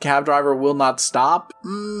this cab driver will not stop,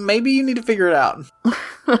 maybe you need to figure it out.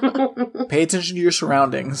 Pay attention to your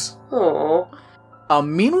surroundings. Aww.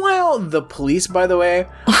 Meanwhile, the police, by the way,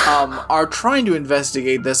 are trying to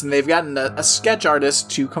investigate this, and they've gotten a sketch artist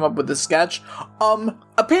to come up with a sketch.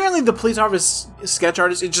 Apparently the police office sketch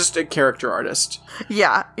artist is just a character artist.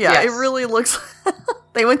 Yeah, yes. It really looks...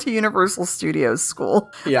 They went to Universal Studios school.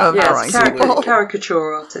 Yeah,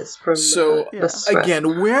 caricature artist from... So,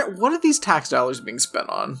 again, what are these tax dollars being spent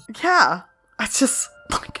on? Yeah, I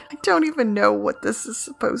don't even know what this is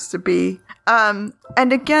supposed to be. And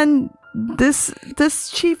again... This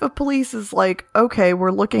chief of police is like, okay,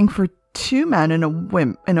 we're looking for 2 men and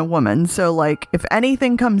a woman. So, like, if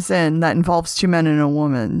anything comes in that involves 2 men and a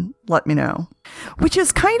woman, let me know. Which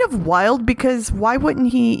is kind of wild because why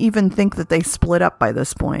wouldn't he even think that they split up by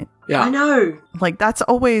this point? Yeah, I know. Like, that's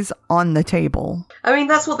always on the table. I mean,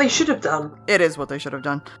 that's what they should have done. It is what they should have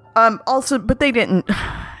done. Also, but they didn't.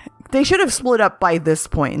 They should have split up by this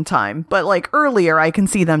point in time. But, like, earlier, I can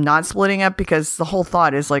see them not splitting up because the whole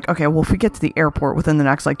thought is, like, okay, well, if we get to the airport within the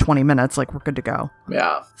next, 20 minutes, we're good to go.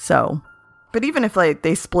 Yeah. So, But even if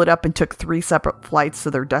they split up and took 3 separate flights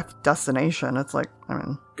to their destination, it's like, I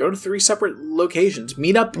mean... Go to 3 separate locations.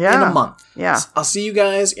 Meet up in a month. Yeah. I'll see you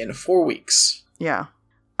guys in 4 weeks. Yeah.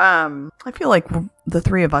 I feel like the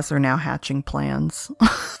 3 of us are now hatching plans.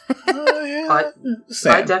 I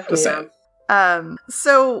definitely am.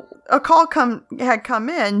 So a call had come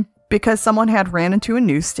in because someone had ran into a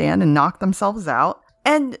newsstand and knocked themselves out.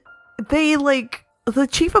 And they, like... The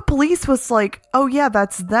chief of police was like, oh yeah,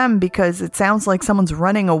 that's them because it sounds like someone's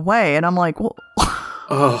running away. And I'm like, well,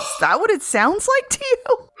 is that what it sounds like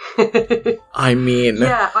to you? I mean...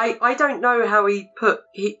 Yeah, I don't know how he put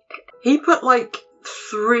like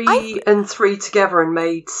 3 and 3 together and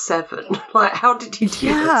made 7. Like, how did he do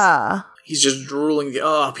this? He's just drooling.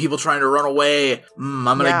 People trying to run away. I'm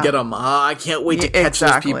gonna get them. I can't wait to catch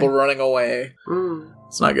those people running away.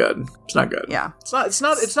 It's not good. Yeah. It's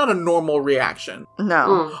not a normal reaction.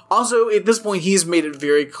 No. Also, at this point, he's made it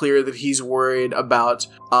very clear that he's worried about,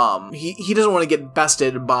 he doesn't want to get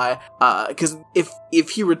bested by, because if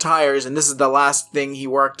he retires and this is the last thing he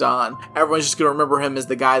worked on, everyone's just gonna remember him as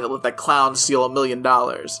the guy that let that clown steal $1 million.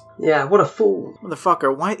 Yeah, what a fool.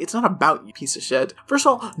 Motherfucker, why? It's not about you, piece of shit. First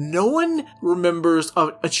of all, no one remembers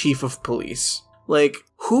a chief of police. Like,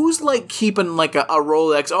 who's, like, keeping, like, a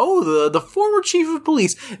Rolex? Oh, the former chief of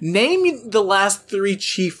police. Name the last 3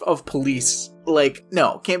 chief of police. Like,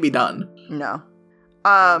 no, can't be done. No.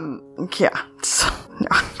 Yeah.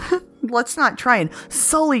 Let's not try and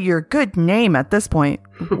sully your good name at this point.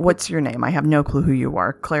 What's your name? I have no clue who you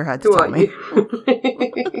are. Claire had to tell me.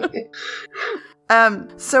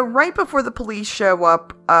 So right before the police show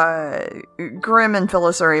up, Grimm and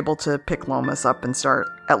Phyllis are able to pick Lomas up and start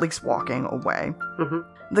at least walking away. Mm-hmm.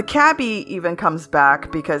 The cabbie even comes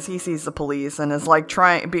back because he sees the police and is like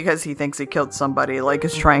because he thinks he killed somebody, like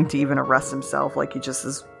is trying to even arrest himself, like he just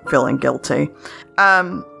is feeling guilty.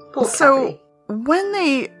 So when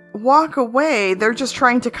they walk away, they're just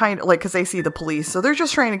trying to kind of, like, because they see the police, so they're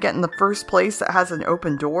just trying to get in the first place that has an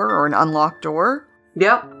open door or an unlocked door.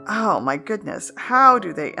 Yep. Oh my goodness. How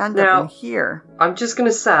do they end up in here? I'm just going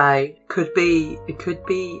to say, it could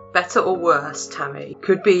be better or worse, Tammy.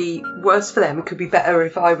 Could be worse for them. It could be better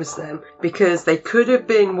if I was them. Because they could have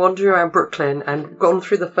been wandering around Brooklyn and gone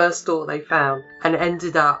through the first door they found and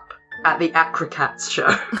ended up at the Acrocats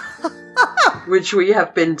show. Which we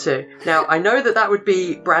have been to. Now, I know that would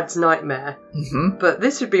be Brad's nightmare, but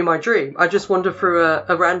this would be my dream. I just wander through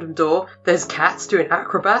a random door. There's cats doing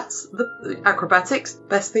acrobatics.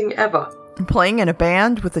 Best thing ever. Playing in a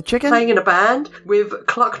band with a chicken? Playing in a band with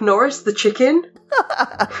Cluck Norris, the chicken.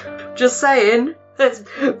 Just saying. There's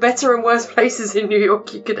better and worse places in New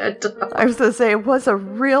York you could enter. I was going to say, it was a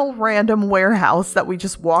real random warehouse that we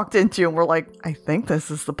just walked into and we're like, I think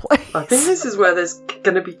this is the place. I think this is where there's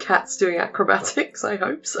going to be cats doing acrobatics. I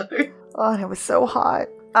hope so. Oh, and it was so hot.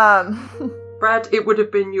 Brad, it would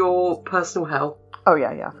have been your personal hell. Oh,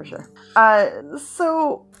 yeah, for sure.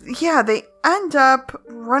 So, yeah, they end up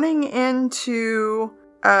running into...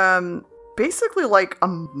 basically like a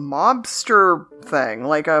mobster thing,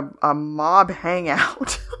 like a mob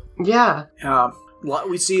hangout. Yeah.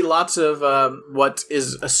 We see lots of what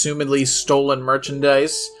is assumedly stolen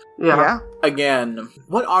merchandise. Yeah. Again,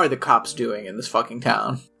 what are the cops doing in this fucking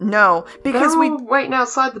town? No, because They're all waiting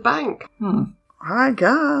outside the bank. I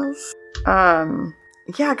guess.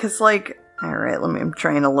 Yeah, because like, all right, I'm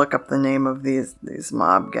trying to look up the name of these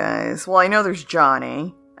mob guys. Well, I know there's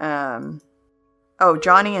Johnny. Oh,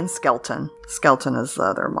 Johnny and Skelton. Skelton is the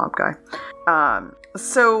other mob guy.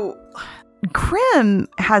 So Grimm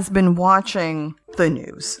has been watching the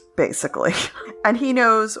news, basically. And he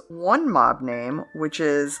knows one mob name, which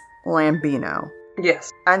is Lambino.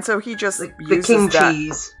 Yes. And so he just the uses King that.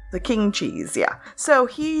 Cheese. The King Cheese, yeah. So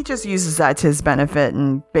he just uses that to his benefit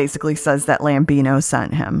and basically says that Lambino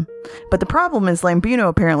sent him. But the problem is Lambino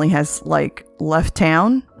apparently has, like, left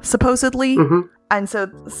town, supposedly. Mm-hmm. And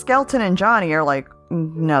so Skelton and Johnny are like,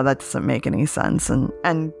 no, that doesn't make any sense.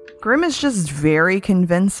 And Grimm is just very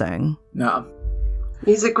convincing. No.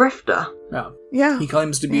 He's a grifter. No. Yeah. He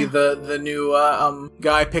claims to be the new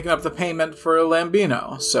guy picking up the payment for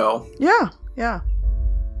Lambino, so... Yeah.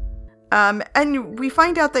 And we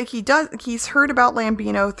find out that he's heard about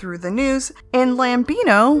Lambino through the news, and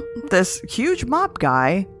Lambino, this huge mob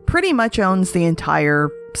guy, pretty much owns the entire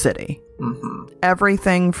city. Mm-hmm.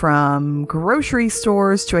 Everything from grocery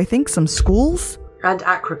stores to, I think, some schools. And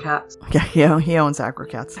Acrocats. Yeah, he owns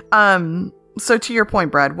Acrocats. So to your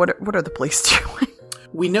point, Brad, what are the police doing?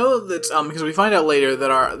 We know that, because we find out later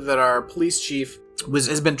that our police chief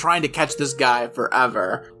has been trying to catch this guy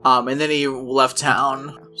forever, and then he left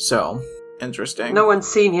town, so interesting. No one's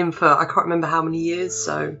seen him for, I can't remember how many years,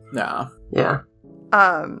 so... Yeah. Yeah.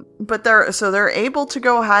 But they're able to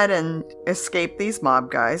go ahead and escape these mob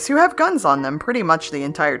guys who have guns on them pretty much the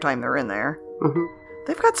entire time they're in there. Hmm.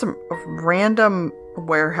 They've got some random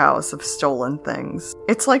warehouse of stolen things.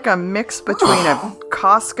 It's like a mix between a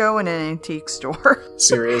Costco and an antique store.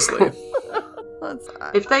 Seriously.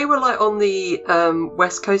 If they were like on the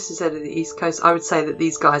west coast instead of the east coast, I would say that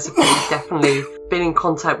these guys have definitely been in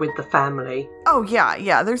contact with the family. Oh,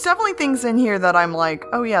 yeah. There's definitely things in here that I'm like,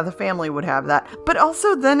 oh, yeah, the family would have that. But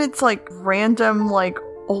also then it's like random, like,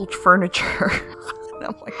 old furniture. And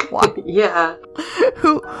I'm like, what? Yeah.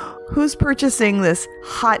 Who's purchasing this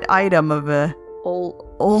hot item of a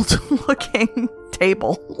old looking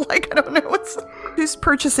table? Like, I don't know who's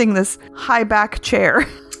purchasing this high back chair.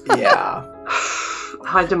 Yeah.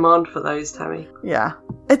 High demand for those, Tammy. Yeah.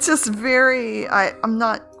 It's just very, I'm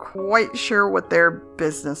not quite sure what their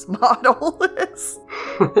business model is.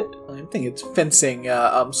 I think it's fencing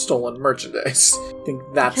stolen merchandise. I think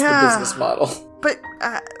that's the business model.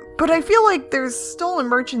 But I feel like there's stolen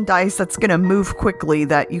merchandise that's going to move quickly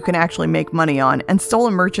that you can actually make money on, and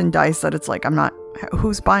stolen merchandise that it's like,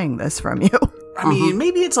 who's buying this from you? I mean,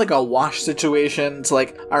 maybe it's like a wash situation. It's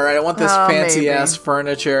like, all right, I want this fancy-ass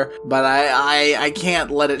furniture, but I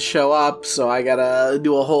can't let it show up, so I gotta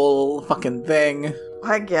do a whole fucking thing.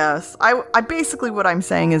 I guess. I basically what I'm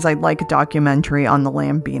saying is I'd like a documentary on the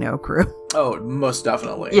Lambino crew. Oh, most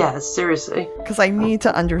definitely. Yeah, seriously. Because I need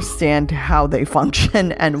to understand how they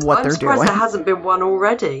function and what they're doing. I'm surprised there hasn't been one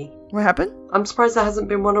already. What happened? I'm surprised there hasn't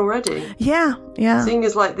been one already. Yeah. Seeing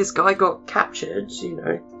as like this guy got captured,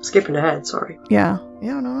 skipping ahead, sorry. Yeah, I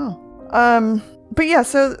don't know. But yeah,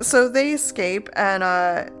 so they escape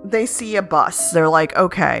and they see a bus. They're like,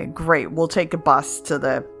 okay, great, we'll take a bus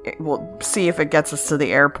we'll see if it gets us to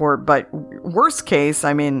the airport, but worst case,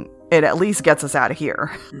 I mean, it at least gets us out of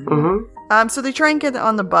here. Mm-hmm. So they try and get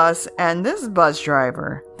on the bus, and this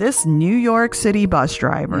New York City bus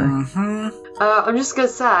driver. Mm-hmm. I'm just gonna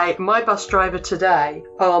say, my bus driver today,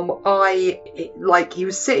 he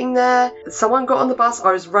was sitting there, someone got on the bus,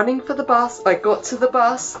 I was running for the bus, I got to the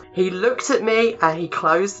bus, he looked at me, and he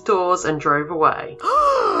closed the doors and drove away.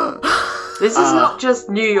 This is not just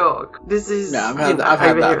New York, this is I've had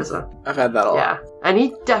over that. here as well. I've had that a lot. Yeah, and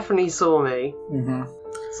he definitely saw me. Mm-hmm.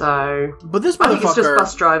 So, but this I think it's just motherfucker,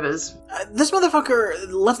 bus drivers. This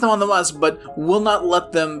motherfucker lets them on the bus, but will not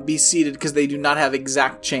let them be seated because they do not have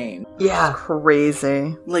exact change. Yeah,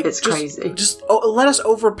 crazy. Like, it's crazy. Just let us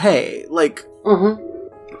overpay. Like,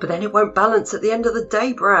 but then it won't balance at the end of the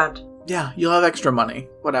day, Brad. Yeah, you'll have extra money.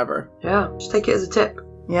 Whatever. Yeah, just take it as a tip.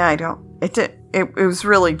 Yeah, I don't. It was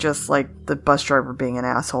really just like the bus driver being an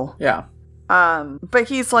asshole. Yeah. But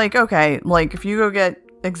he's like, okay, like if you go get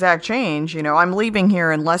exact change, I'm leaving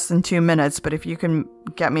here in less than 2 minutes, but if you can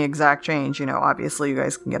get me exact change, obviously you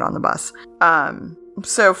guys can get on the bus.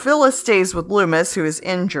 So Phyllis stays with Loomis, who is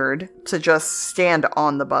injured, to just stand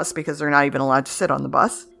on the bus because they're not even allowed to sit on the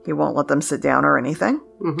bus. He won't let them sit down or anything.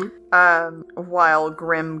 Mm-hmm. While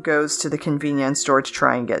Grimm goes to the convenience store to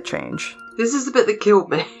try and get change. This is the bit that killed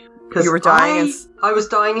me. You were dying? I was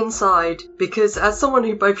dying inside because as someone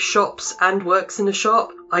who both shops and works in a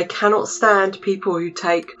shop, I cannot stand people who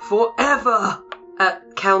take forever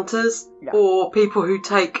at counters or people who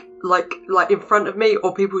take like in front of me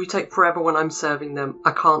or people who take forever when I'm serving them.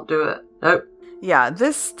 I can't do it. Nope. Yeah,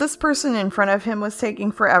 this person in front of him was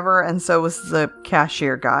taking forever, and so was the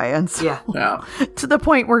cashier guy, and so yeah. To the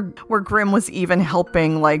point where Grimm was even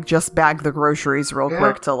helping like just bag the groceries real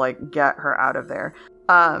quick to like get her out of there.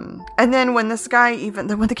 And then when this guy when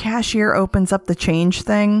the cashier opens up the change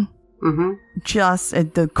thing, just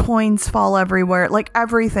the coins fall everywhere. Like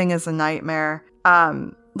everything is a nightmare.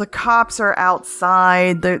 The cops are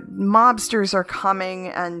outside. The mobsters are coming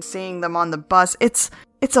and seeing them on the bus. It's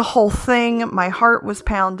a whole thing. My heart was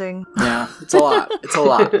pounding. Yeah, it's a lot. It's a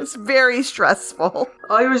lot. It's very stressful.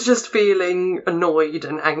 I was just feeling annoyed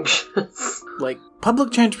and anxious. Like,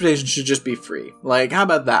 public transportation should just be free. Like, how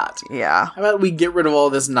about that? Yeah. How about we get rid of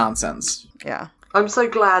all this nonsense? Yeah. I'm so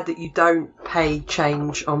glad that you don't pay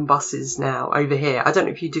change on buses now over here. I don't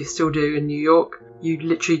know if you still do in New York. You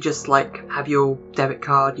literally just, like, have your debit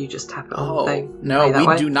card, you just tap it on the thing. No,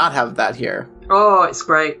 we do not have that here. Oh, it's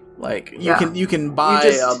great. Like, you can buy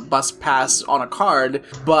a bus pass on a card,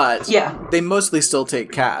 but they mostly still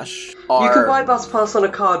take cash. You can buy bus pass on a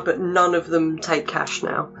card, but none of them take cash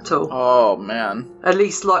now at all. Oh, man. At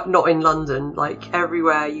least, like, not in London. Like,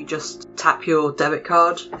 everywhere you just tap your debit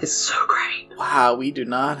card. It's so great. Wow, we do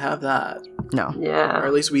not have that. No. Yeah. Or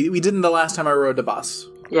at least we didn't the last time I rode a bus.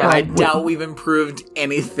 Yeah. I doubt we've improved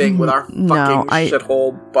anything with our fucking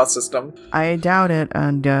shithole bus system. I doubt it.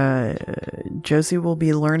 And Josie will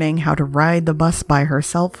be learning how to ride the bus by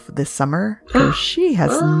herself this summer because she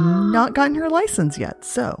has not gotten her license yet.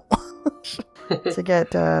 So to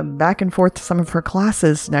get back and forth to some of her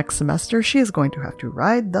classes next semester, she is going to have to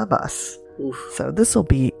ride the bus. Oof. So this will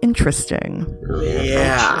be interesting.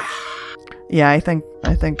 Yeah. Yeah, I think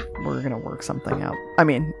we're gonna work something out. I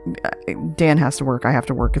mean, Dan has to work. I have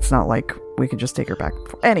to work. It's not like we can just take her back.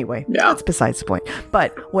 Anyway, that's besides the point.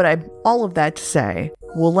 But all of that to say,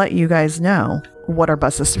 we'll let you guys know what our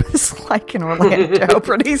bus system is like in Orlando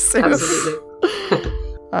pretty soon. Absolutely.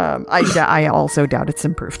 I also doubt it's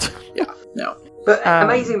improved. Yeah, no. But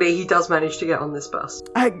amazingly, he does manage to get on this bus.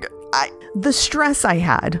 The stress I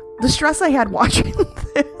had watching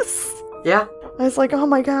this. Yeah. I was like, oh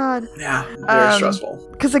my god. Yeah, very stressful.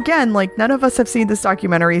 Because again, like, none of us have seen this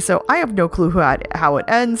documentary, so I have no clue how it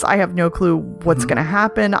ends. I have no clue what's going to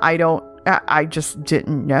happen. I just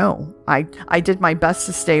didn't know. I did my best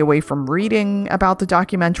to stay away from reading about the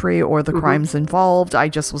documentary or the crimes involved. I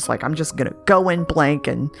just was like, I'm just going to go in blank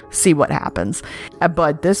and see what happens.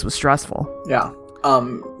 But this was stressful. Yeah.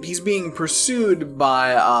 He's being pursued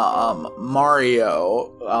by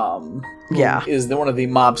Mario, who is one of the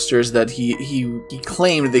mobsters that he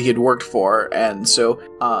claimed that he had worked for, and so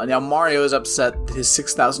now Mario is upset that his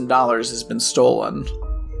 $6,000 has been stolen.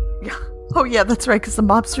 Yeah. Oh yeah, that's right, because the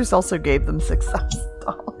mobsters also gave them $6,000.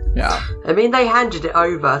 Yeah. I mean, they handed it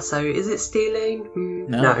over, so is it stealing?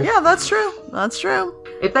 No. Yeah, that's true. That's true.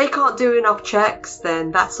 If they can't do enough checks,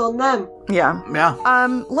 then that's on them. Yeah. Yeah.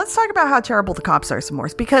 Let's talk about how terrible the cops are some more,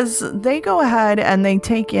 because they go ahead and they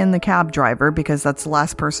take in the cab driver, because that's the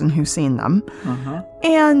last person who's seen them,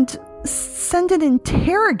 and send an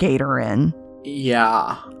interrogator in.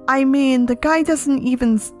 Yeah. I mean, the guy doesn't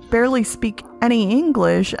even barely speak any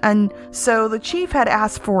English, and so the chief had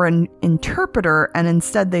asked for an interpreter, and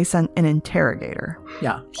instead they sent an interrogator.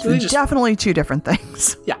 Yeah. So definitely two different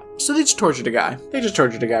things. Yeah. So they just tortured a guy. They just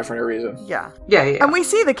tortured a guy for no reason. Yeah. Yeah. And we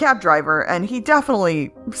see the cab driver, and he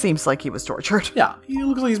definitely seems like he was tortured. Yeah. He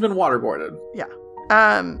looks like he's been waterboarded. Yeah.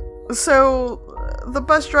 So the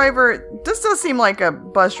bus driver, this does seem like a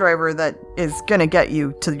bus driver that is gonna get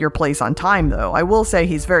you to your place on time, though. I will say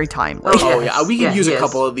he's very timely. Oh yeah, we can use a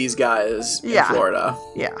couple of these guys in Florida.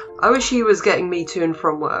 Yeah. I wish he was getting me to and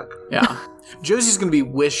from work. Yeah. Josie's gonna be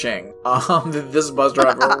wishing that this bus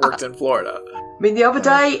driver worked in Florida. I mean, the other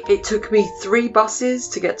day, it took me 3 buses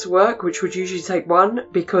to get to work, which would usually take 1,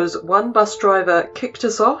 because one bus driver kicked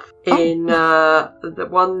us off in the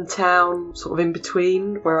one town sort of in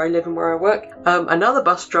between where I live and where I work. Another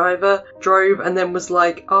bus driver drove and then was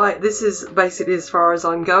like, this is basically as far as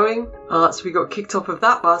I'm going. So we got kicked off of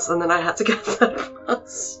that bus, and then I had to get that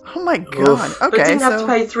bus. Oh my god. Okay, but didn't have to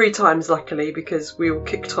pay 3 times, luckily, because we were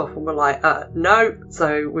kicked off and were like, no.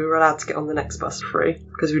 So we were allowed to get on the next bus for free,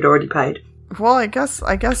 because we'd already paid. Well, I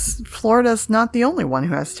guess Florida's not the only one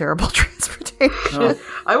who has terrible transportation. Oh.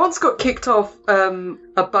 I once got kicked off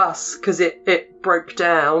a bus because it broke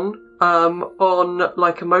down on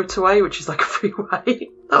like a motorway, which is like a freeway.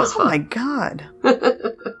 That was fun. Oh my god.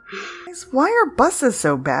 Why are buses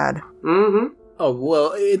so bad? Mm-hmm. Oh,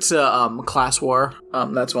 well, it's a class war.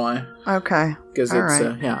 That's why. Okay. Because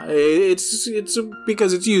it's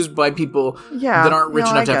because it's used by people that aren't rich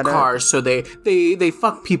enough to have cars, so they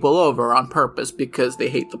fuck people over on purpose because they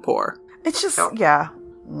hate the poor. It's just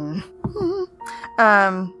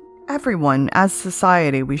everyone, as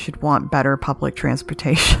society, we should want better public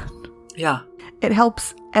transportation. Yeah. It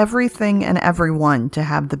helps everything and everyone to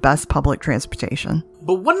have the best public transportation.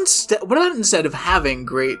 But what about instead of having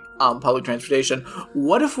great public transportation,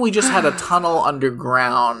 what if we just had a tunnel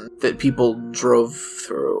underground that people drove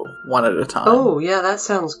through one at a time? Oh, yeah, that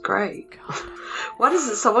sounds great. Why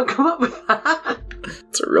doesn't someone come up with that?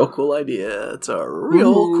 It's a real cool idea. It's a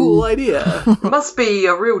real cool idea. It must be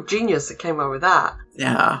a real genius that came up with that.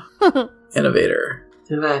 Yeah. Innovator.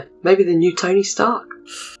 Maybe the new Tony Stark.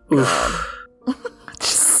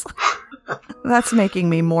 That's making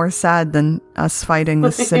me more sad than us fighting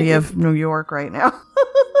the city of New York right now.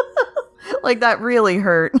 Like, that really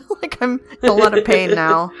hurt. Like, I'm in a lot of pain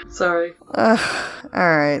now. Sorry.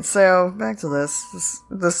 Alright, so back to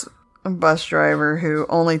this bus driver who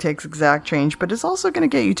only takes exact change, but is also going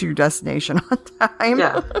to get you to your destination on time.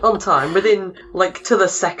 Yeah, on time, within, like, to the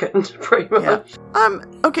second, pretty much. Yeah.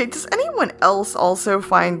 Okay, does anyone else also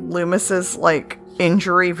find Loomis's, like,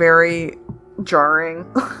 injury very jarring?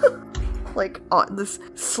 Like, this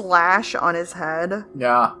slash on his head?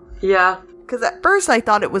 Yeah. Yeah. Because at first I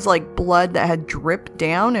thought it was like blood that had dripped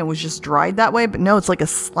down and was just dried that way, but no, it's like a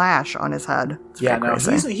slash on his head.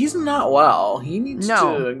 It's he's not well. He needs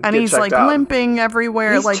to and get he's checked like out. limping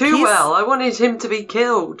everywhere. He's like too well. I wanted him to be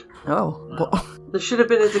killed. Oh, well. There should have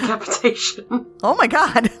been a decapitation. Oh my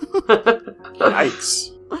god.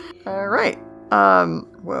 Yikes. All right.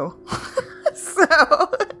 Whoa.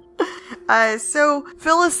 So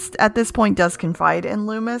Phyllis at this point does confide in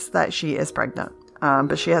Loomis that she is pregnant.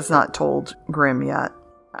 But she has not told Grimm yet.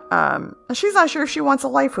 She's not sure if she wants a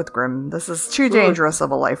life with Grimm. This is too dangerous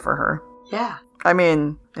of a life for her. Yeah. I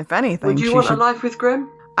mean, if anything, would you want a life with Grimm?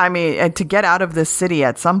 I mean, to get out of this city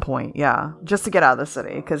at some point, yeah. Just to get out of the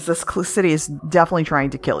city, because this city is definitely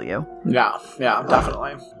trying to kill you. Yeah,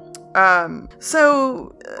 definitely.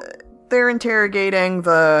 So they're interrogating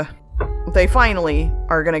they finally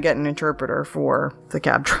are going to get an interpreter for the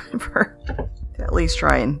cab driver. To at least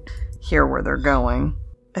try and hear where they're going.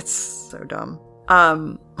 It's so dumb.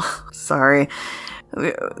 Sorry.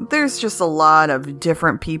 There's just a lot of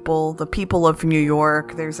different people. The people of New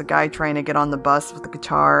York. There's a guy trying to get on the bus with a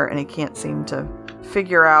guitar, and he can't seem to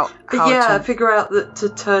figure out how figure out to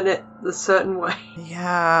turn it the certain way.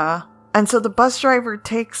 Yeah. And so the bus driver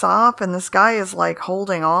takes off, and this guy is like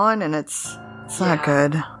holding on, and it's not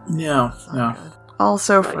good. Yeah. Good.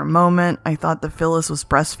 Also, for a moment, I thought that Phyllis was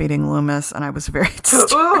breastfeeding Loomis, and I was very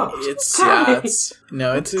disturbed. It's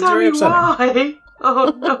very upsetting. Why?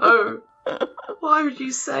 Oh no. Why would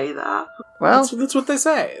you say that? Well, that's what they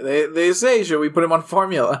say. They say, should we put him on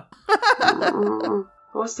formula? I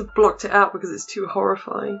must have blocked it out because it's too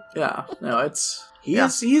horrifying. Yeah, no,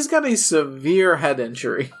 he's got a severe head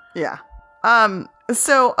injury. Yeah.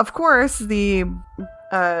 So of course the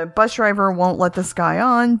bus driver won't let this guy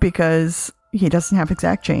on because he doesn't have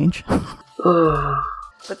exact change.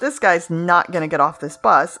 But this guy's not going to get off this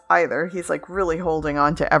bus either. He's like really holding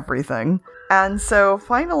on to everything. And so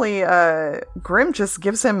finally, Grimm just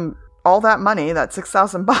gives him all that money, that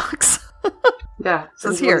 $6,000. Yeah.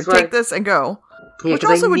 Says, here, take this and go. Yeah, which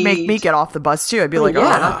also would make me get off the bus too. I'd be like,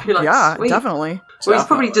 yeah, sweet. Definitely. Well, he's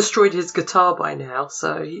probably destroyed his guitar by now,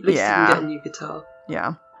 so at least he can get a new guitar.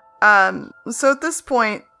 Yeah. So at this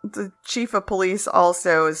point, the chief of police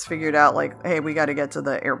also has figured out, like, hey, we got to get to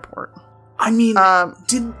the airport. I mean,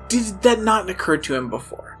 did that not occur to him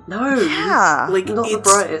before? No. Yeah. Like, not the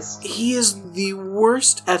brightest. He is the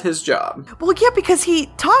worst at his job. Well, yeah, because he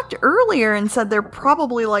talked earlier and said they're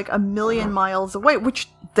probably like 1,000,000 miles away, which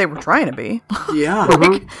they were trying to be. Yeah.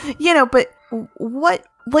 But what,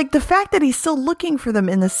 like, the fact that he's still looking for them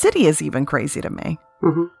in the city is even crazy to me.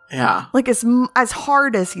 Mm-hmm. Yeah. Like, as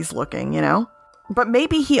hard as he's looking, But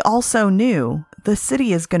maybe he also knew the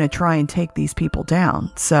city is going to try and take these people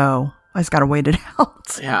down, so I just got to wait it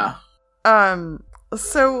out. Yeah.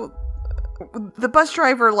 So the bus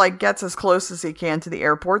driver, like, gets as close as he can to the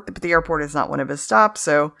airport, but the airport is not one of his stops,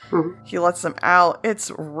 so he lets them out.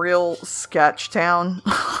 It's real sketch town.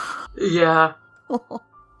 Yeah.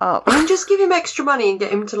 And just give him extra money and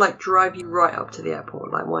get him to, like, drive you right up to the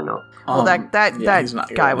airport. Like, why not? Well, that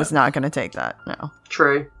guy was not going to take that. No.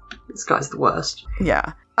 True. This guy's the worst.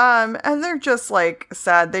 Yeah. And they're just, like,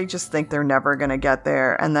 sad. They just think they're never going to get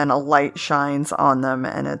there. And then a light shines on them,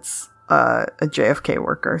 and it's a JFK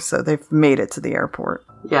worker. So they've made it to the airport.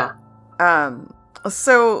 Yeah.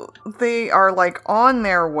 So they are, like, on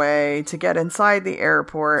their way to get inside the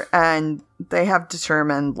airport, and they have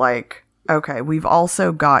determined, like, okay, we've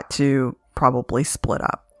also got to probably split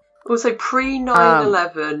up. Also,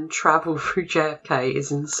 pre-9/11 travel through JFK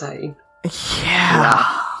is insane.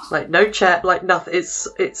 Yeah. Like, no chat, like, nothing.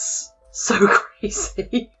 It's so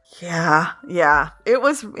crazy. Yeah. It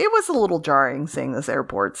was a little jarring seeing this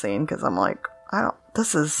airport scene, because I'm like,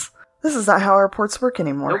 this is not how airports work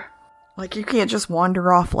anymore. Nope. Like, you can't just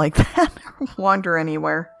wander off like that, or wander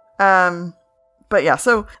anywhere. But yeah,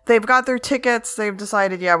 so they've got their tickets. They've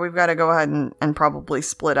decided, yeah, we've got to go ahead and probably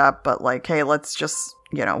split up. But, like, hey, let's just,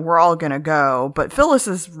 we're all going to go. But Phyllis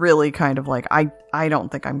is really kind of like, I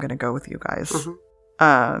don't think I'm going to go with you guys.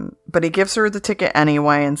 Mm-hmm. But he gives her the ticket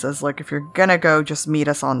anyway and says, look, if you're going to go, just meet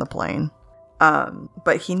us on the plane.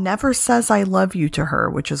 But he never says I love you to her,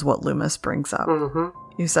 which is what Loomis brings up.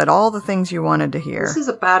 Mm-hmm. You said all the things you wanted to hear. This is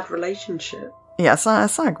a bad relationship. Yeah, it's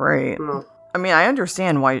not great. No. I mean, I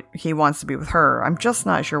understand why he wants to be with her. I'm just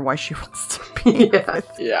not sure why she wants to be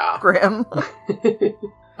with Grimm.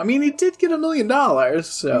 I mean, he did get $1 million,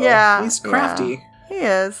 so he's crafty. Yeah, he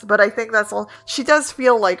is, but I think that's all. She does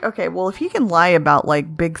feel like, okay, well, if he can lie about,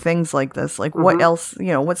 like, big things like this, like, what else,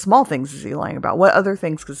 what small things is he lying about? What other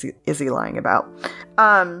things is he lying about?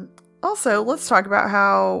 Also, let's talk about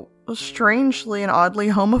how strangely and oddly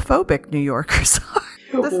homophobic New Yorkers are.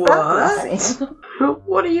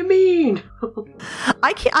 What do you mean?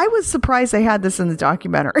 I was surprised they had this in the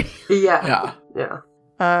documentary. Yeah.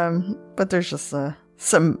 But there's just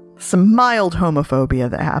some mild homophobia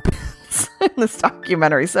that happens in this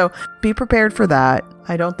documentary, so be prepared for that.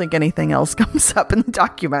 I don't think anything else comes up in the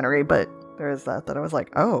documentary, but there is that I was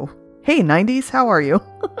like, oh, hey, 90s, how are you?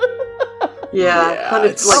 Yeah, kind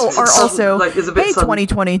of like, or also, like, there's a bit hey,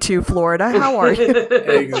 2022 Florida, how are you?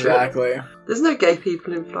 Exactly. There's no gay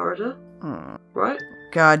people in Florida, right?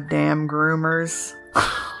 Goddamn groomers.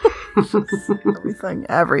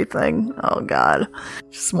 Everything. Oh god.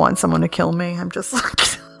 Just want someone to kill me. I'm just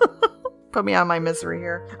like, put me out of my misery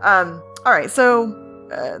here. Alright,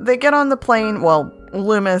 so they get on the plane. Well,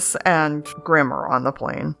 Loomis and Grimm are on the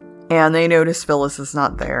plane, and they notice Phyllis is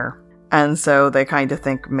not there. And so they kind of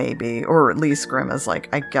think maybe, or at least Grimm is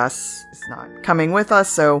like, I guess he's not coming with us.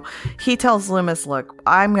 So he tells Loomis, look,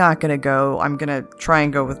 I'm not going to go. I'm going to try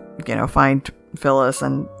and go with, find Phyllis,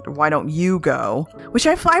 and why don't you go? Which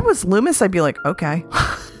if I was Loomis, I'd be like, okay.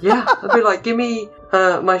 Yeah, I'd be like, give me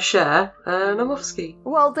my share and I'm off ski.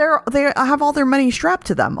 Well, they have all their money strapped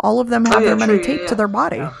to them. All of them have their money taped to their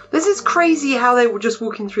body. Yeah. This is crazy how they were just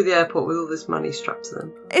walking through the airport with all this money strapped to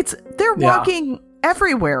them. They're walking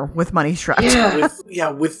everywhere with money strapped.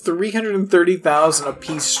 Yeah, with 330,000 a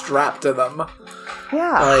piece strapped to them.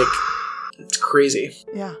 Yeah, like it's crazy.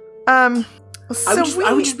 Yeah. So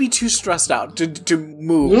I would just be too stressed out to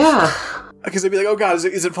move. Yeah. Because I'd be like, oh god,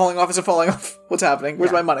 is it falling off? Is it falling off? What's happening?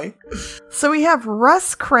 Where's my money? So we have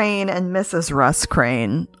Russ Crane and Mrs. Russ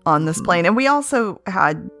Crane on this plane, and we also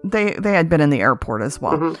had they had been in the airport as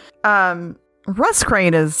well. Russ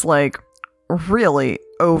Crane is like really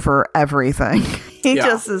over everything. He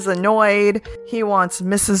just is annoyed. He wants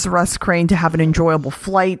Mrs. Russ Crane to have an enjoyable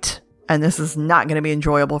flight, and this is not going to be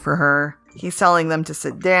enjoyable for her. He's telling them to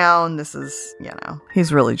sit down. This is,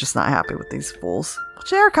 he's really just not happy with these fools. Which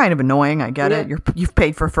they're kind of annoying, I get it. You've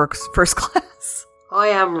paid for first class. I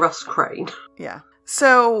am Russ Crane. Yeah.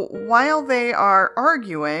 So while they are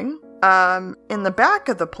arguing, in the back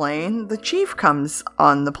of the plane, the chief comes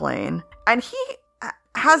on the plane, and he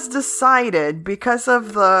has decided, because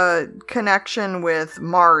of the connection with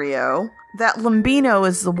Mario, that Lambino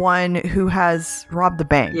is the one who has robbed the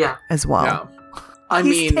bank as well. Yeah.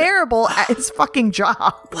 He's terrible at his fucking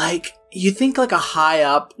job. Like, you think like a high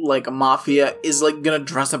up, like a mafia, is like gonna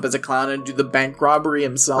dress up as a clown and do the bank robbery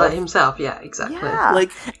himself? Yeah, exactly. Yeah.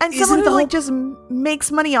 Like, and someone who just makes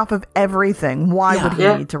money off of everything. Why would he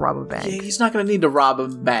need to rob a bank? Yeah, he's not gonna need to rob a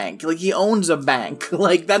bank. Like, he owns a bank.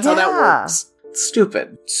 Like, that's how that works.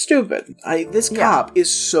 Stupid. This cop is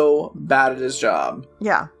so bad at his job.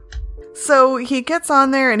 Yeah. So he gets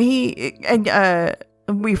on there, and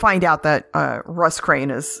we find out that Russ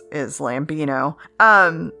Crane is Lambino.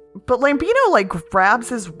 But Lambino like grabs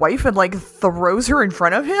his wife and like throws her in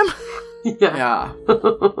front of him. Yeah.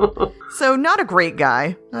 So not a great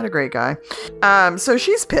guy. So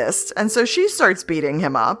she's pissed, and so she starts beating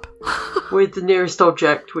him up. With the nearest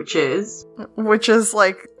object, which is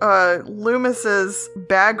like Loomis's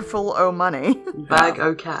bag full o' money. Bag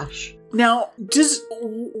o' cash. Now,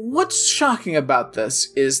 what's shocking about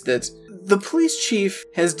this is that the police chief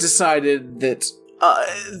has decided that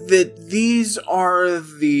these are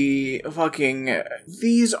the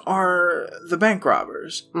bank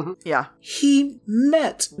robbers. Mm-hmm. Yeah. He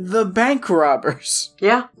met the bank robbers.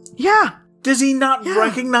 Yeah. Yeah. Does he not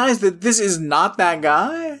recognize that this is not that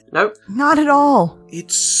guy? Nope. Not at all.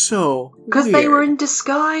 It's so because they were in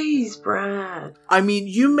disguise, Brad. I mean,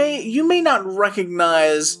 you may not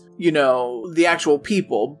recognize, the actual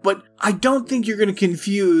people, but I don't think you're going to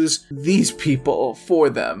confuse these people for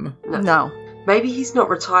them. No. Maybe he's not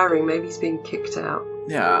retiring. Maybe he's being kicked out.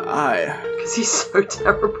 Yeah, because he's so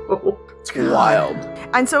terrible. It's wild.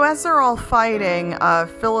 And so as they're all fighting,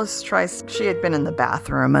 Phyllis she had been in the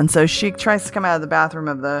bathroom, and so she tries to come out of the bathroom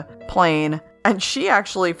of the plane, and she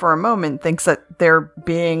actually, for a moment, thinks that they're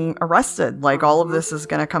being arrested. Like, all of this is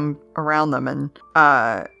going to come around them, and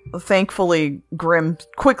thankfully, Grimm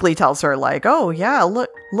quickly tells her, like, oh, yeah,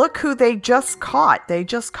 look who they just caught. They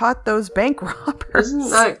just caught those bank robbers. Isn't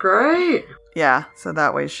that great? Yeah, so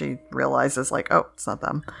that way she realizes, like, oh, it's not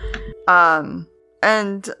them.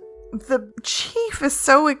 And the chief is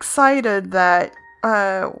so excited that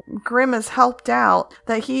Grimm has helped out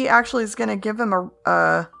that he actually is going to give him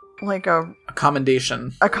a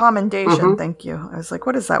commendation. A commendation, mm-hmm. Thank you. I was like,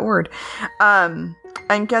 what is that word?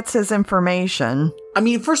 And gets his information. I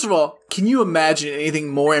mean, first of all, can you imagine anything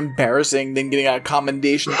more embarrassing than getting a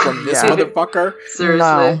commendation from this motherfucker? Seriously?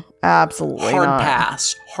 No, absolutely Hard not.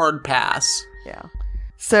 pass. Yeah.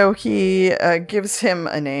 So he gives him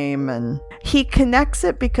a name, and he connects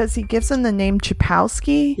it because he gives him the name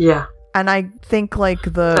Chipowski. Yeah. And I think like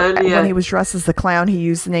Earlier. when he was dressed as the clown, he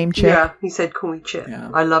used the name Chip. Yeah, he said, call me Chip.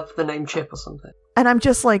 Yeah. I love the name Chip or something. And I'm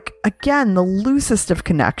just like, again, the loosest of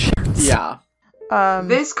connections. Yeah.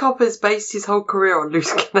 This cop has based his whole career on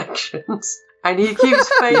loose connections. And he keeps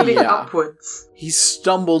failing Yeah. upwards. He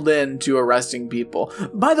stumbled into arresting people.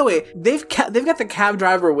 By the way, they've got the cab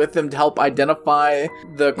driver with them to help identify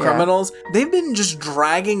the criminals. They've been just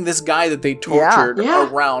dragging this guy that they tortured Yeah.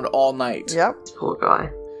 around all night. Yep. Poor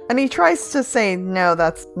guy. And he tries to say, no,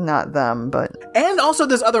 that's not them, but... And also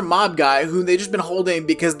this other mob guy who they've just been holding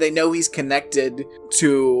because they know he's connected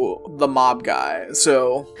to the mob guy.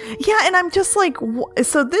 So Yeah, and I'm just like,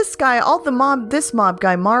 so this guy, this mob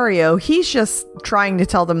guy, Mario, he's just trying to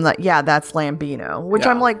tell them that, yeah, that's Lambino. Which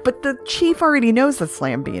Yeah. I'm like, but the chief already knows that's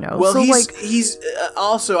Lambino. well, so he's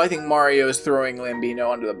also, I think Mario is throwing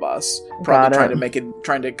Lambino under the bus, probably Got it.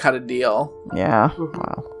 trying to cut a deal. yeah,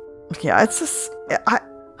 wow. Yeah, it's just,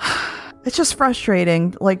 it's just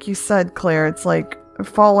frustrating. Like you said, Claire, it's like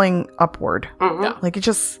falling upward. Mhm. Yeah. Like it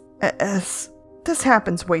just, this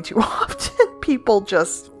happens way too often. People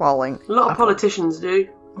just falling. A lot of upward. politicians do.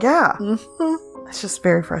 Yeah. It's just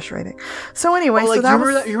very frustrating. So anyway, Well, like, so that you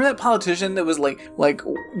was... remember that politician that was like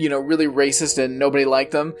really racist and nobody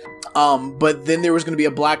liked him? But then there was going to be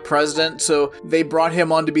a black president, so they brought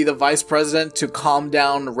him on to be the vice president to calm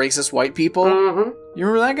down racist white people. Mm-hmm. You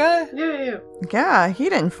remember that guy? Yeah. Yeah, he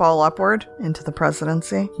didn't fall upward into the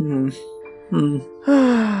presidency.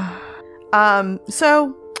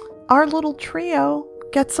 So our little trio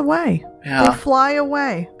gets away. Yeah. They fly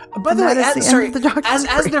away. By the way, that is the end of the as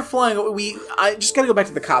documentary. they're flying, I just got to go back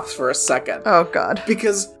to the cops for a second. Oh God.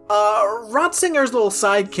 Because Rotsinger's little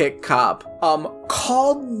sidekick cop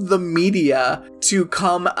called the media to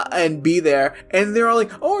come and be there, and they're all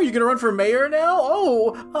like, "Oh, are you gonna run for mayor now?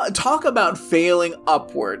 Oh, talk about failing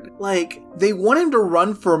upward." Like, they want him to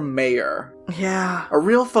run for mayor. Yeah. A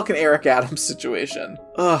real fucking Eric Adams situation.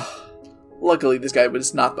 Ugh. Luckily, this guy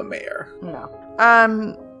was not the mayor. No.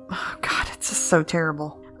 Oh God, it's just so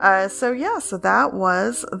terrible. So that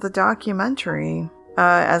was the documentary.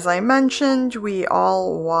 As I mentioned, we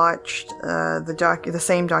all watched the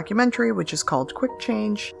same documentary, which is called Quick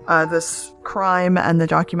Change. This crime and the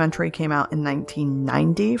documentary came out in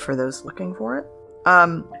 1990 for those looking for it.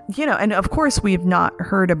 And of course we've not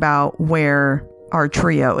heard about where our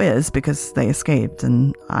trio is because they escaped,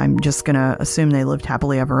 and I'm just gonna assume they lived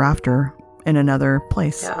happily ever after in another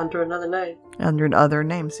place. Yeah, under another name. Under other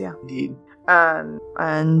names, yeah. Indeed.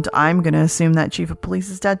 And I'm gonna assume that chief of police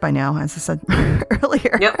is dead by now, as I said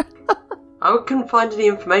earlier. Yep. I couldn't find any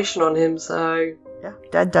information on him, so... Yeah,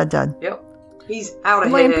 dead. Yep. He's out of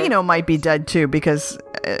here. Lambino might be dead too, because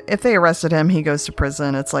if they arrested him, he goes to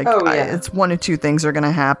prison. It's like, Oh, yeah. it's one of two things are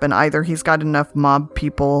gonna happen. Either he's got enough mob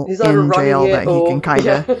people He's either in running jail it that he can kind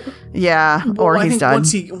of, yeah, or I he's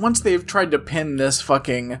think dead. once they've tried to pin this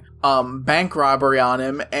fucking bank robbery on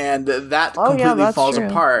him, and that Oh, yeah, completely that's falls true.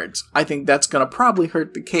 apart, I think that's gonna probably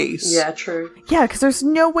hurt the case. Yeah, true. Yeah, because there's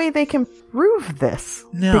no way they can prove this.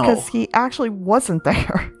 No. Because he actually wasn't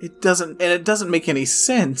there. It doesn't make any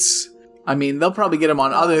sense. I mean, they'll probably get him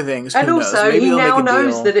on other things. And Who knows? also, Maybe he they'll now make a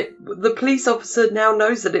knows deal. that the police officer now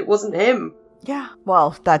knows that it wasn't him. Yeah.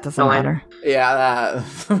 Well, that doesn't No, I matter. Yeah,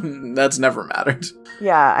 that's never mattered.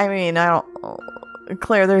 Yeah, I mean, I don't...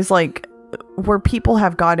 Claire, there's like... Where people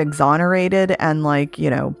have got exonerated and like,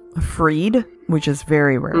 freed, which is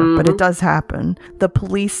very rare, but it does happen. The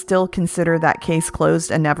police still consider that case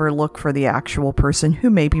closed and never look for the actual person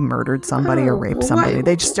who maybe murdered somebody or Oh, raped well, somebody. why-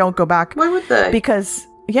 They just don't go back Why would they? because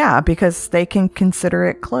they can consider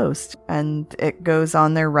it closed and it goes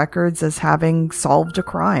on their records as having solved a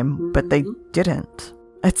crime, but they didn't.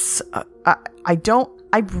 It's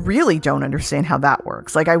I really don't understand how that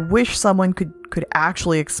works. Like, I wish someone could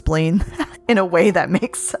actually explain that in a way that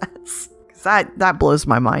makes sense. 'Cause that blows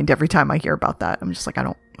my mind every time I hear about that. I'm just like,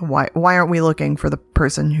 why aren't we looking for the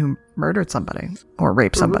person who murdered somebody or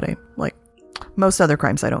raped somebody? Like, most other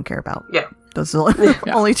crimes I don't care about. Yeah. Those are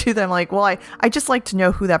the only two that I'm like, well, I just like to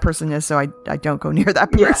know who that person is so I don't go near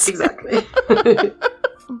that person. Yes, exactly.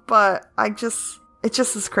 But it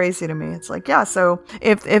just is crazy to me. It's like, yeah, so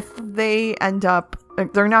if they end up,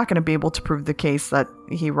 they're not going to be able to prove the case that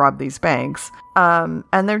he robbed these banks. And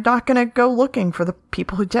they're not going to go looking for the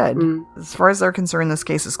people who did. As far as they're concerned, this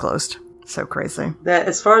case is closed. So crazy.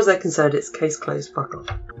 As far as they're concerned, it's case closed. Fuck off.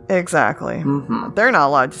 Exactly. They're not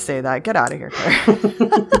allowed to say that. Get out of here,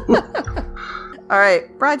 Claire. All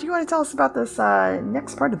right, Brad, do you want to tell us about this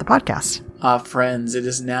next part of the podcast? Friends, it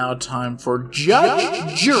is now time for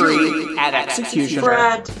Judge, Jury, and Executioner.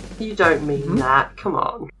 Brad, you don't mean that. Come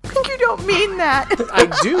on. You don't mean that. I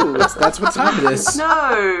do. That's what time it is.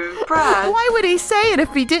 No, Brad. Why would he say it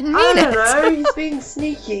if he didn't mean I don't it? know. He's being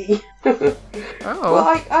sneaky. Oh.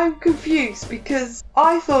 Well, I'm confused because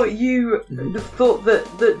I thought you thought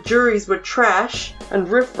that juries were trash and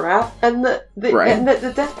riffraff and that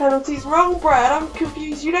the death penalty's wrong, Brad. I'm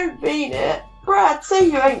confused. You don't mean it. Brad, say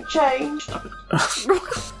you ain't changed.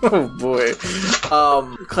 Oh boy.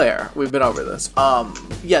 Claire, we've been over this.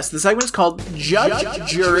 Yes, the segment is called Judge,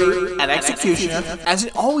 Jury, and Executioner, as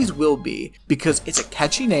it always will be, because it's a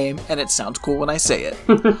catchy name and it sounds cool when I say it.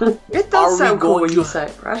 It does sound cool when you say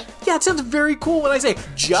it, Brad. Yeah, it sounds very cool when I say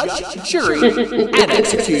Judge, Jury, and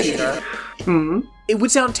Executioner. It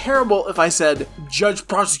would sound terrible if I said Judge,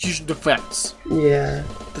 Prosecution, Defense. Yeah.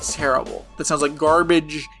 That's terrible. That sounds like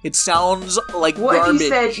garbage. It sounds like what garbage. What if you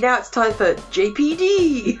said, now it's time for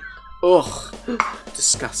JPD? Ugh.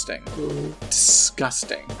 Disgusting.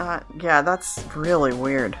 Disgusting. Yeah, that's really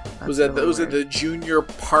weird. Was it the Junior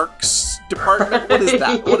Parks Department? What is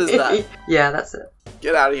that? What is that? Yeah, that's it.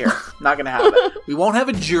 Get out of here. Not gonna have it. We won't have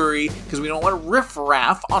a jury because we don't want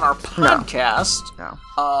riffraff on our podcast.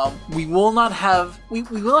 No. We will not have we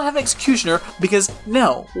will not have executioner because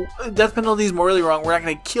no, death penalty is morally wrong. We're not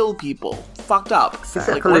gonna kill people. Fucked up.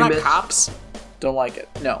 Exactly. Like, we're not cops. Don't like it.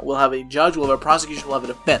 No, we'll have a judge, we'll have a prosecution, we'll have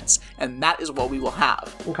a defense, and that is what we will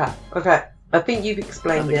have. Okay. I think you've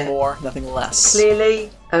explained nothing it. Nothing more, nothing less. Clearly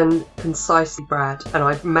and concisely, Brad. And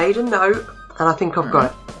I've made a note, and I think I've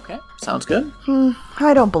got it. Okay, sounds good.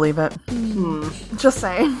 I don't believe it. Just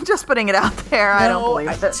saying. Just putting it out there. I don't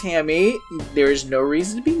believe it. Tammy, there is no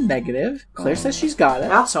reason to be negative. Claire says she's got it,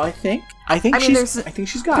 Yeah. so I think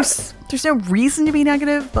she's got it. There's no reason to be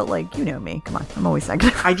negative, but you know me. Come on, I'm always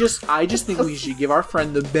negative. I just think we should give our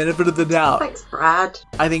friend the benefit of the doubt. Thanks, Brad.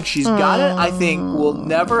 I think she's got it. I think we'll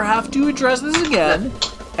never have to address this again.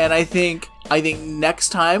 And I think next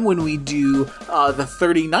time when we do the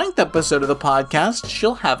 39th episode of the podcast,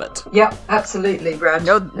 she'll have it. Yep, absolutely, Brad.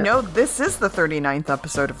 No, this is the 39th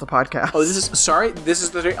episode of the podcast. Oh, this is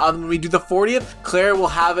the when we do the 40th, Claire will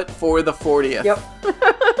have it for the 40th. Yep.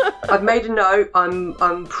 I've made a note.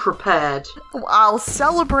 I'm prepared. I'll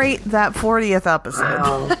celebrate that 40th episode.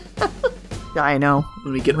 Wow. Yeah, I know.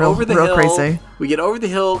 When we get over the hill, crazy. We get over the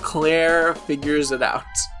hill, Claire figures it out.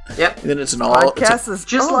 Yep. And then it's an podcast is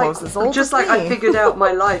just almost as old just as like me. I figured out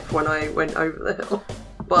my life when I went over the hill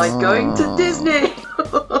by going to Disney.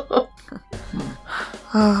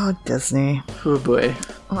 Oh, Disney. Oh boy.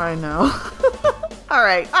 I know. All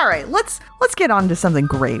right. Let's get on to something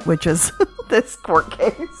great, which is this court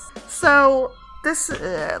case. So this,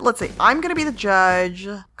 let's see. I'm going to be the judge.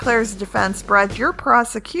 Claire's defense. Brad, your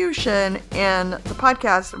prosecution, and the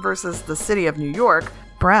podcast versus the city of New York.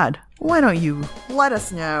 Brad, why don't you let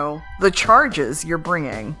us know the charges you're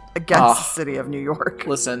bringing against the city of New York?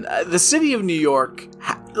 Listen, the city of New York,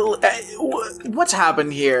 what's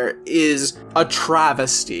happened here is a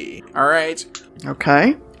travesty, all right?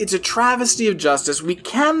 Okay. It's a travesty of justice. We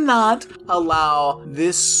cannot allow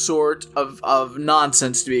this sort of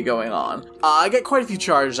nonsense to be going on. I got quite a few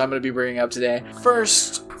charges I'm going to be bringing up today.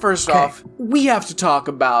 First off, we have to talk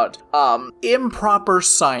about improper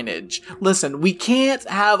signage. Listen, we can't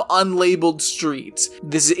have unlabeled streets.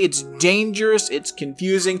 It's dangerous, it's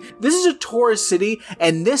confusing. This is a tourist city,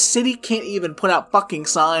 and this city can't even put out fucking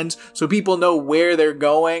signs so people know where they're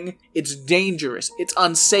going. It's dangerous. It's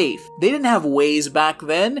unsafe. They didn't have Waze back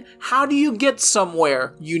then. How do you get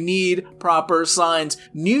somewhere? You need proper signs.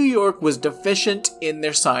 New York was deficient in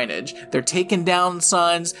their signage. They're taking down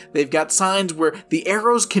signs. They've got signs where the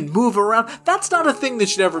arrows can move around. That's not a thing that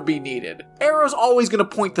should ever be needed. Arrows always going to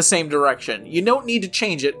point the same direction. You don't need to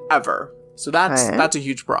change it ever. So that's a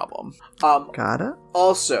huge problem. Got it.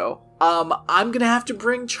 Also, I'm gonna have to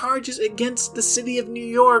bring charges against the city of New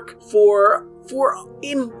York for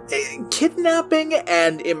kidnapping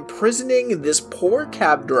and imprisoning this poor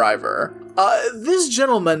cab driver. This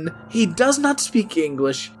gentleman, he does not speak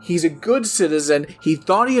English. He's a good citizen. He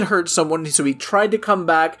thought he had hurt someone, so he tried to come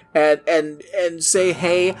back and say,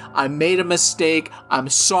 "Hey, I made a mistake. I'm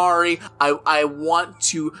sorry. I want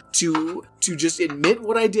to just admit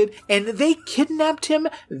what I did." And they kidnapped him.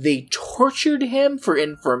 They tortured him for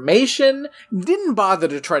information. Didn't bother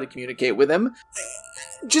to try to communicate with him.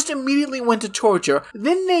 Just immediately went to torture.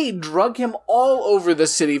 Then they drug him all over the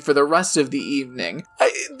city for the rest of the evening.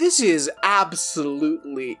 this is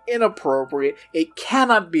absolutely inappropriate. It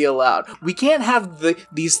cannot be allowed. We can't have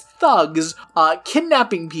these thugs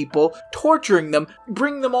kidnapping people, torturing them,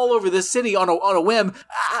 bring them all over the city on a whim.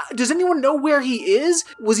 Does anyone know where he is?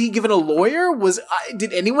 Was he given a lawyer?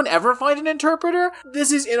 Did anyone ever find an interpreter?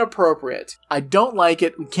 This is inappropriate. I don't like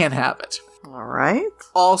it. We can't have it. All right.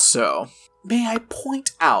 Also, may I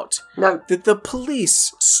point out that the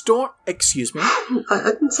police Excuse me. I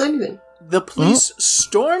didn't say anything. The police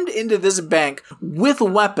stormed into this bank with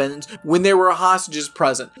weapons when there were hostages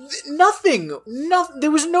present. Nothing.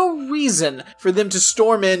 There was no reason for them to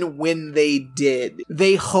storm in when they did.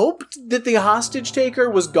 They hoped that the hostage taker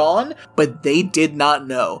was gone, but they did not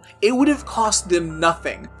know. It would have cost them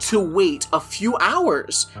nothing to wait a few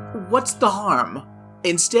hours. What's the harm?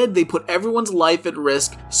 Instead, they put everyone's life at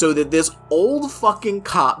risk so that this old fucking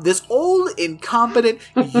cop, this old, incompetent,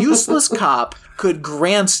 useless cop could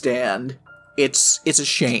grandstand. It's a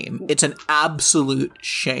shame. It's an absolute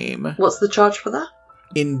shame. What's the charge for that?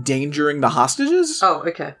 Endangering the hostages? Oh,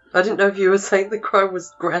 okay. I didn't know if you were saying the crime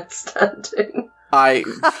was grandstanding. Man,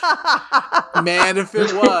 if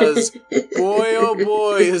it was, boy oh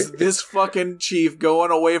boy, is this fucking chief going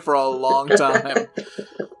away for a long time.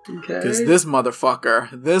 Because this motherfucker.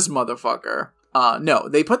 No,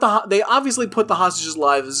 they obviously put the hostages'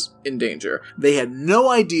 lives in danger. They had no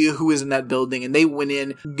idea who was in that building, and they went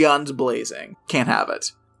in guns blazing. Can't have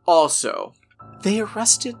it. Also, they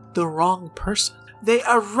arrested the wrong person.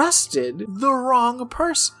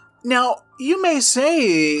 Now, you may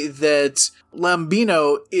say that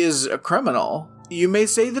Lambino is a criminal. You may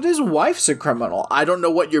say that his wife's a criminal. I don't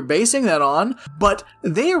know what you're basing that on, but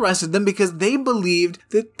they arrested them because they believed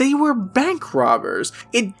that they were bank robbers.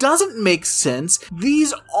 It doesn't make sense.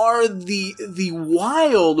 These are the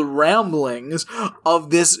wild ramblings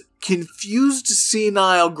of this confused,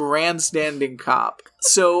 senile, grandstanding cop.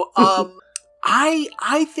 So,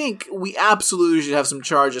 I think we absolutely should have some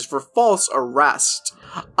charges for false arrest.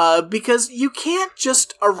 Because you can't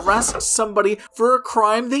just arrest somebody for a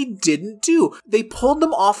crime they didn't do. They pulled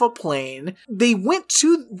them off a plane. They went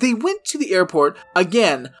to the airport,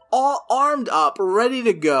 again, all armed up, ready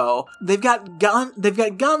to go. They've got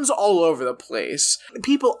guns all over the place.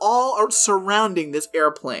 People all are surrounding this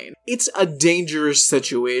airplane. It's a dangerous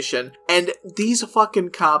situation, and these fucking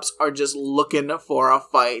cops are just looking for a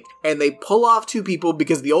fight, and they pull off two people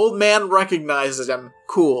because the old man recognizes him.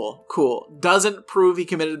 Cool. Doesn't prove he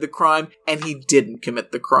committed the crime, and he didn't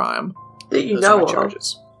commit the crime. That you know of.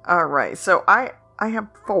 Charges. All right, so I have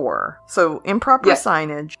 4. So, improper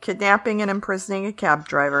signage, kidnapping and imprisoning a cab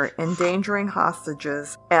driver, endangering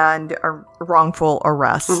hostages, and a wrongful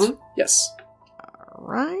arrest. Mm-hmm. Yes. All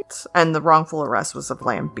right. And the wrongful arrest was of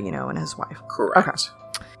Lambino and his wife. Correct. Okay.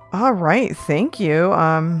 All right, thank you.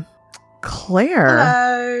 Claire.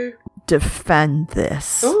 Hello. Defend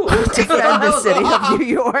this. Ooh. Defend the city of New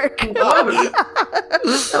York.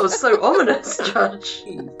 That was so ominous, Judge.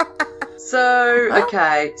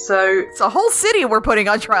 Okay, so it's a whole city we're putting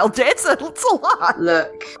on trial. It's a lot.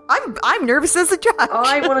 Look, I'm nervous as a judge.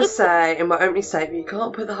 I want to say in my opening statement, you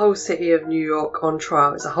can't put the whole city of New York on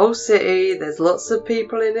trial. It's a whole city. There's lots of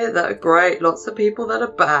people in it that are great, lots of people that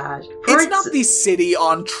are bad. It's not the city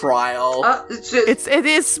on trial. It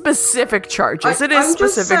is specific charges. I'm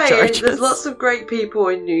just saying, there's lots of great people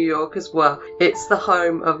in New York as well. It's the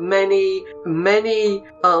home of many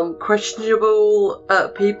questionable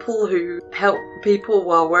people who help people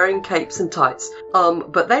while wearing capes and tights.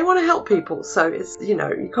 But they want to help people, so it's, you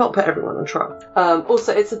can't put everyone on trial.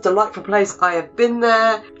 Also, it's a delightful place. I have been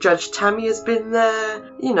there. Judge Tammy has been there.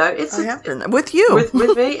 I have been there. With you. With me.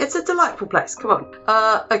 It's a delightful place. Come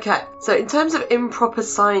on. Okay, so in terms of improper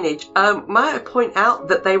signage, might I point out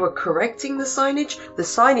that they were correcting the signage? The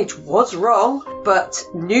signage was wrong, but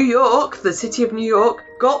New York, the city of New York,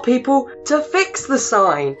 got people to fix the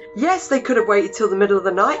sign. Yes, they could have waited till the middle of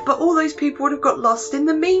the night, but all those people would have got lost in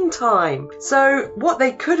the meantime. So what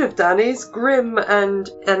they could have done is Grimm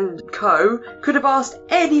and co could have asked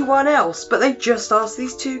anyone else, but they just asked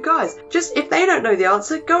these two guys. Just, if they don't know the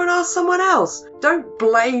answer, go and ask someone else. Don't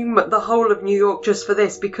blame the whole of New York just for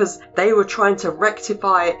this, because they were trying to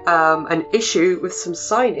rectify an issue with some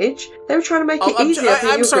signage. They were trying to make it easier for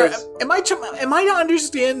I'm sorry. users. Am I to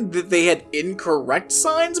understand that they had incorrect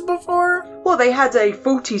signs before? Well, they had a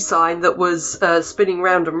faulty sign that was spinning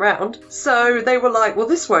round and round. So they were like, well,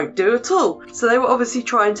 this won't do at all. So they were obviously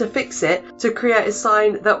trying to fix it to create a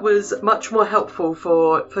sign that was much more helpful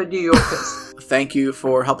for New Yorkers. Thank you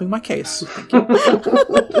for helping my case. Thank you.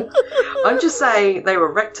 I'm just saying they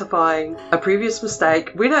were rectifying a previous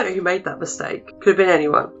mistake. We don't know who made that mistake. Could have been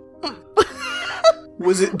anyone.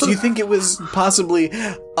 Was it? Do you think it was possibly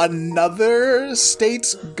another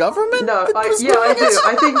state's government? No, I do.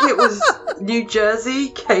 I think it was New Jersey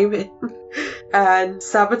came in and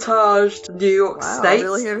sabotaged New York State.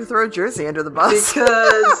 Really here to throw Jersey under the bus.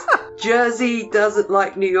 Because Jersey doesn't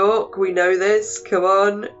like New York. We know this. Come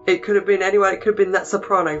on. It could have been anyone. It could have been that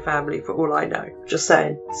Soprano family for all I know. Just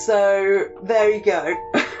saying. So, there you go.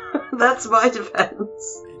 That's my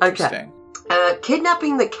defense. Okay.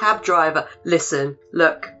 Kidnapping the cab driver. Listen,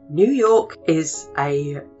 look, New York is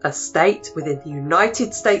a state within the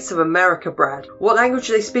United States of America, Brad. What language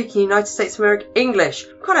do they speak in the United States of America? English.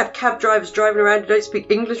 We can't have cab drivers driving around who don't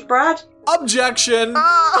speak English, Brad. Objection!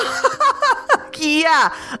 Yeah.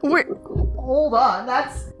 Hold on.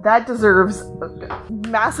 That deserves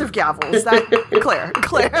massive gavels.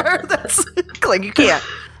 Claire, that's Claire, you can't.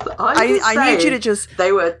 I need you to just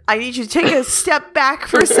I need you to take a step back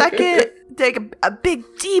for a second. Take a big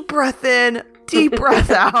deep breath in, deep breath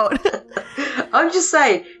out. I'm just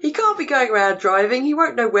saying, he can't be going around driving. He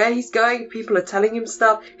won't know where he's going. People are telling him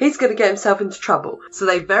stuff. He's going to get himself into trouble. So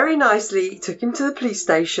they very nicely took him to the police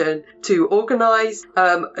station to organise.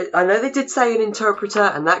 I know they did say an interpreter,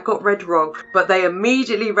 and that got read wrong, but they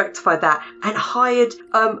immediately rectified that and hired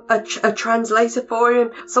a translator for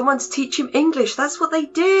him. Someone to teach him English. That's what they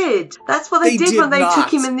did. That's what they did when they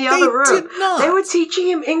took him in the other room. They were teaching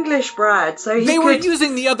him English, Brad. So they were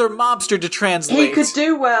using the other mobster to translate. He could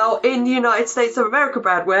do well in the United States of America,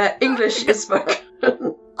 Brad, where English is spoken.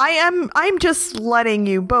 I'm just letting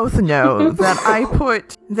you both know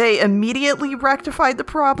that they immediately rectified the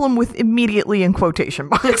problem with immediately in quotation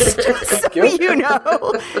marks. Just so you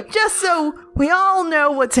know. Just so we all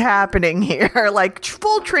know what's happening here. Like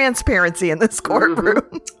full transparency in this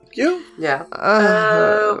courtroom. Yeah.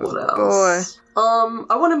 What else? Boy.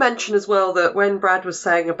 I want to mention as well that when Brad was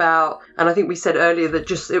saying about, and I think we said earlier that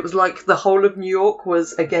it was like the whole of New York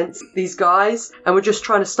was against these guys and were just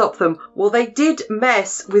trying to stop them. Well, they did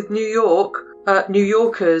mess with New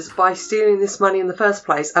Yorkers by stealing this money in the first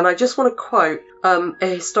place. And I just want to quote a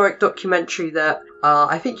historic documentary that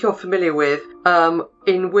I think you're familiar with,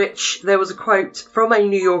 in which there was a quote from a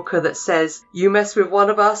New Yorker that says, "You mess with one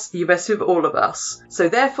of us, you mess with all of us." So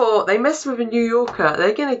therefore, they mess with a New Yorker,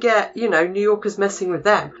 they're going to get, New Yorkers messing with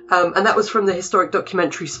them. And that was from the historic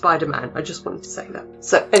documentary Spider-Man. I just wanted to say that.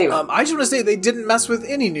 So anyway. I just want to say they didn't mess with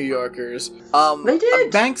any New Yorkers. They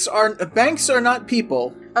did. Banks are not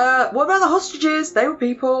people. What about the hostages? They were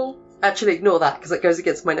people. Actually, ignore that, because it goes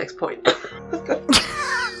against my next point.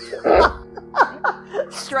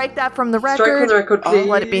 Strike that from the record. Strike from the record, please.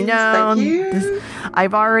 Let it be known. Thank you.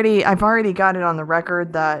 I've already got it on the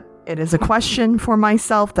record that it is a question for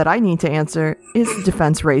myself that I need to answer. Is the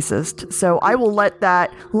defense racist? So I will let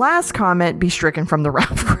that last comment be stricken from the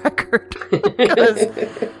record.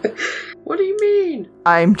 What do you mean?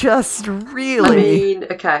 I'm just really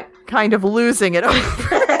kind of losing it over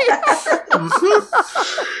it.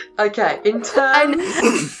 Okay, in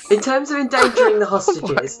terms of endangering the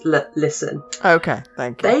hostages, listen. Okay,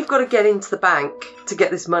 thank you. They've got to get into the bank to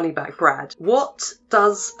get this money back, Brad. What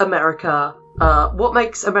does America, what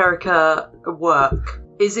makes America work?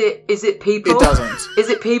 Is it people? It doesn't. Is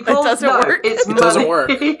it people? It doesn't work. It's money. It doesn't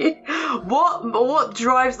work. What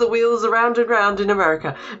drives the wheels around and round in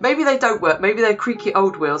America? Maybe they don't work. Maybe they're creaky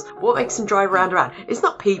old wheels. What makes them drive round and round? It's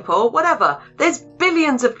not people. Whatever. There's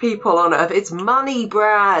billions of people on Earth. It's money,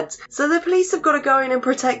 Brad. So the police have got to go in and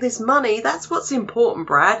protect this money. That's what's important,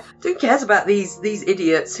 Brad. Who cares about these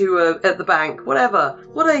idiots who are at the bank? Whatever.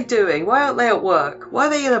 What are they doing? Why aren't they at work? Why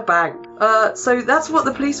are they in a bank? So that's what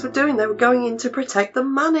the police were doing. They were going in to protect the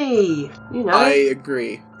money. I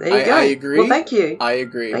agree. There you go. I agree. Well, thank you. I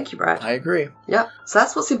agree. Thank you, Brad. I agree. Yeah. So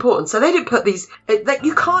that's what's important. So they didn't put these...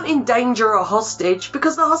 you can't endanger a hostage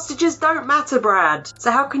because the hostages don't matter, Brad.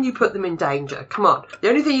 So how can you put them in danger? Come on. The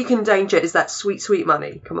only thing you can endanger is that sweet, sweet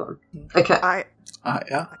money. Come on. Okay.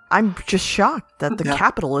 Yeah. I'm just shocked that the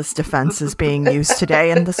capitalist defense is being used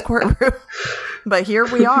today in this courtroom. But here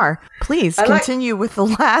we are. Please continue with the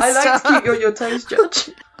last... I like to keep you on your toes, Judge.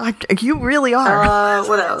 You really are.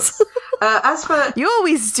 What else? As for... You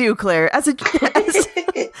always do, Claire. As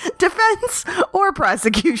defense or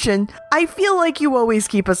prosecution, I feel like you always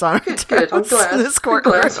keep us on our toes. Good. I'm glad. In this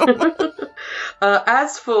courtroom.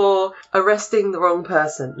 As for arresting the wrong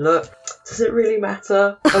person, look, does it really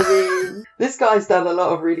matter? I mean, this guy's done a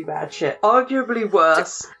lot of really bad shit. Arguably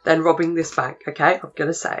worse than robbing this bank, okay? I'm going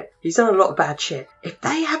to say it. He's done a lot of bad shit. If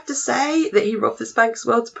they have to say that he robbed this bank as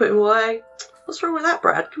well to put him away, what's wrong with that,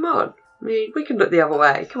 Brad? Come on. I mean, we can look the other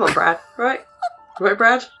way. Come on, Brad. Right? Right,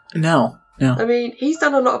 Brad? No. I mean, he's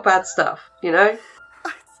done a lot of bad stuff, you know?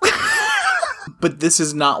 But this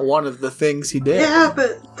is not one of the things he did. Yeah,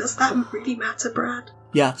 but does that really matter, Brad?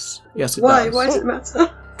 Yes, it does. Why does it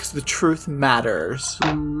matter? Because the truth matters. I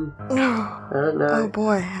don't know. Oh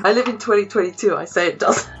boy. I live in 2022. I say it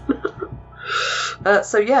doesn't.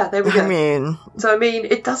 So yeah, there we go. I mean,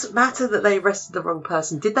 it doesn't matter that they arrested the wrong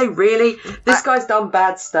person. Did they really? This guy's done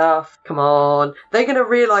bad stuff. Come on. They're going to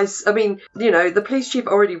realise, I mean, the police chief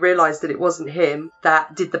already realised that it wasn't him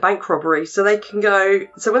that did the bank robbery. So they can go,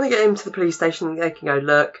 so when they get him to the police station, they can go,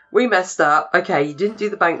 look, we messed up. Okay, you didn't do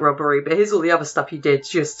the bank robbery, but here's all the other stuff you did.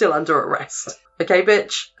 So you're still under arrest. Okay,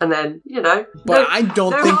 bitch. And then, But I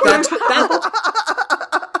don't think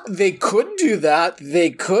that they could do that.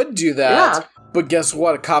 Yeah. But guess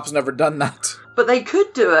what? A cop's never done that. But they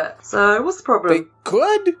could do it. So what's the problem?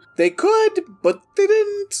 They could, but they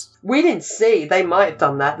didn't. We didn't see. They might have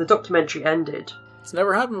done that. The documentary ended. It's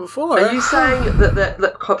never happened before. Are you saying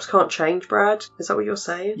that cops can't change, Brad? Is that what you're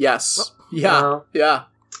saying? Yes. Yeah. Oh. Yeah.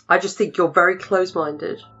 I just think you're very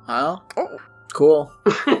close-minded. Well, cool.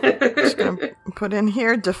 Just gonna put in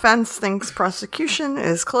here, defense thinks prosecution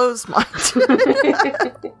is closed-minded.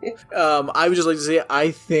 I would just like to say,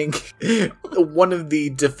 I think one of the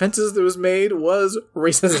defenses that was made was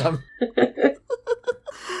racism.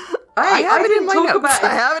 I have it in my notes.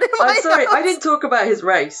 I'm sorry, I didn't talk about his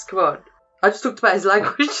race. Come on. I just talked about his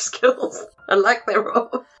language skills and lack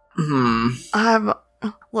thereof.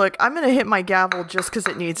 Look, I'm going to hit my gavel just because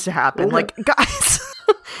it needs to happen. Okay. Like, guys,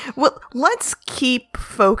 well, let's keep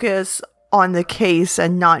focus on the case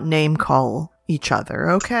and not name call each other,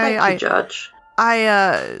 okay? Thank you, Judge.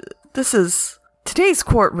 Today's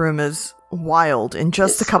courtroom is wild. In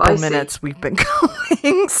just a couple minutes, we've been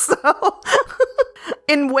going, so,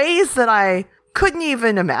 in ways that I couldn't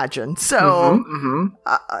even imagine. So,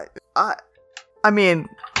 I mean,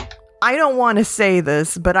 I don't want to say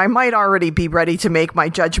this, but I might already be ready to make my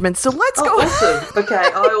judgment. So let's go. Awesome. Okay,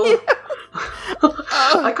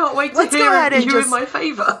 I can't wait to hear you in my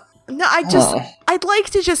favor. No, I'd like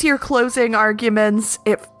to just hear closing arguments.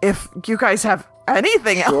 If you guys have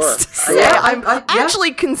anything else to say, I'm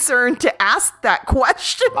actually concerned to ask that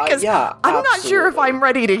question because I'm not sure if I'm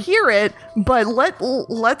ready to hear it. But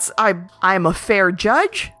I'm a fair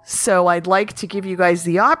judge, so I'd like to give you guys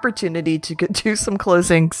the opportunity to do some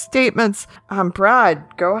closing statements.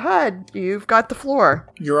 Brad, go ahead. You've got the floor.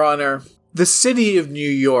 Your Honor, the city of New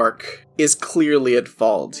York is clearly at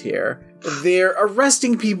fault here. They're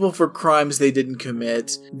arresting people for crimes they didn't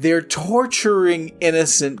commit. They're torturing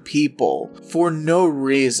innocent people for no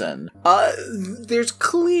reason. There's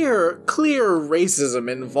clear racism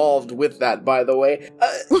involved with that, by the way.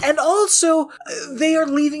 And also, they are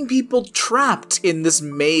leaving people trapped in this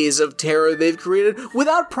maze of terror they've created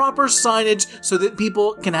without proper signage so that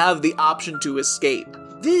people can have the option to escape.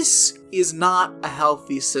 This is not a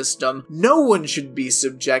healthy system. No one should be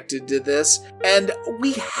subjected to this, and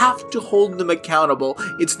we have to hold them accountable.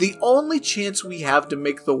 It's the only chance we have to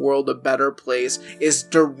make the world a better place, is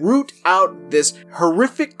to root out this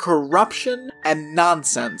horrific corruption and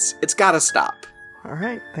nonsense. It's gotta stop. All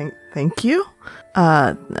right, thank you.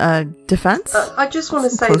 Defense? I just want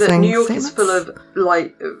to say that New York is full of,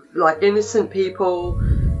 like innocent people,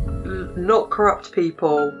 not corrupt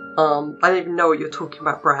people. I don't even know what you're talking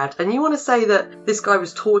about, Brad. And you want to say that this guy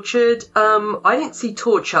was tortured? I didn't see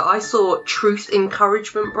torture. I saw truth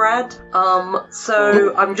encouragement, Brad.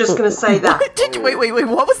 So I'm just going to say that. Wait,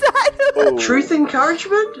 what was that? Truth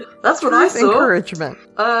encouragement? That's what I saw. Truth encouragement.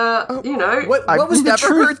 What I've was never the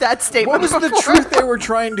truth? heard that statement What was the truth they were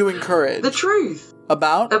trying to encourage? The truth.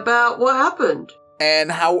 About what happened.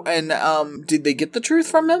 And how, and did they get the truth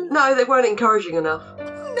from him? No, they weren't encouraging enough.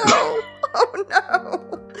 No. Oh no.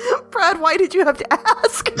 Brad, why did you have to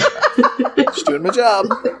ask? Just doing my job.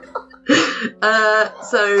 So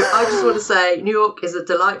I just want to say, New York is a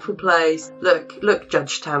delightful place. Look,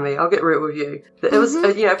 Judge Tammy, I'll get real with you. It was,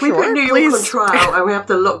 if we put New York on trial and we have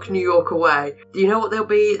to lock New York away, do you know what there'll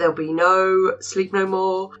be? There'll be no Sleep No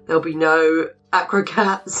More. There'll be no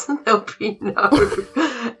Acrocats. There'll be no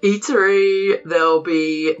eatery. There'll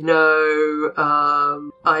be no,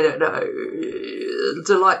 I don't know,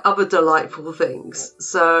 other delightful things.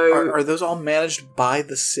 So are those all managed by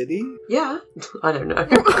the city? Yeah, I don't know.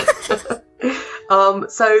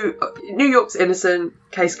 So New York's innocent.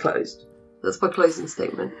 Case closed. That's my closing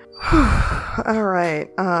statement. All right,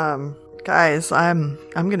 guys, I'm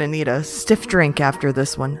gonna need a stiff drink after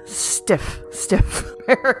this one. Stiff,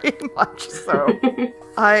 very much so.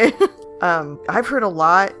 I've heard a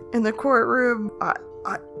lot in the courtroom.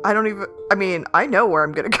 I don't even. I mean, I know where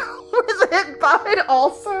I'm gonna go with it, but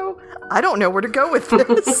also I don't know where to go with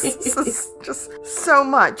this. This is just so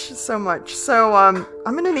much. So I'm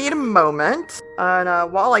gonna need a moment,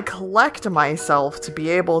 and while I collect myself to be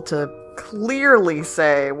able to clearly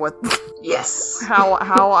say what Yes.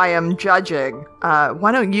 how I am judging,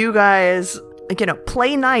 why don't you guys,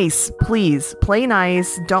 play nice, please. Play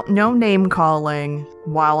nice. No name calling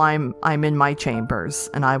while I'm in my chambers,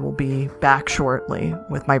 and I will be back shortly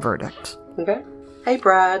with my verdict. Okay. Hey,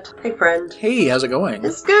 Brad. Hey, friend. Hey, how's it going?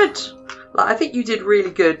 It's good. I think you did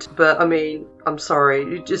really good, but I mean, I'm sorry.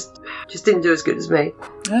 You just didn't do as good as me.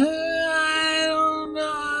 I don't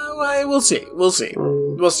know. We'll see. We'll see.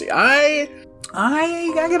 I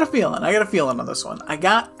got a feeling.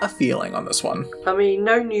 On this one. I mean,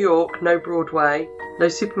 no New York, no Broadway, no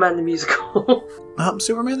Superman the Musical.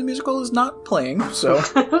 Superman the Musical is not playing, so...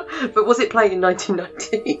 But was it playing in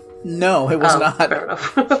 1990? No, it was not. Fair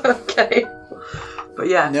enough. Okay. But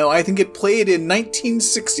yeah. No, I think it played in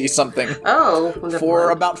 1960-something. Oh. Well,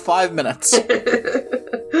 for about 5 minutes.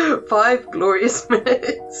 5 glorious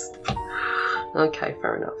minutes. Okay,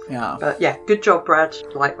 fair enough. Yeah. But yeah, good job, Brad.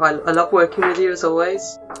 I love working with you as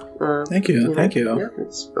always. Thank you. Yeah,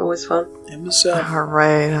 it's always fun. It was, All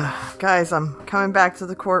right, guys, I'm coming back to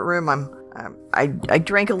the courtroom. I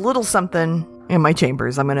drank a little something in my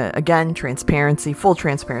chambers. I'm gonna, again, full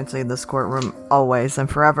transparency in this courtroom, always and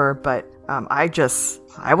forever. But I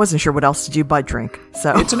wasn't sure what else to do but drink.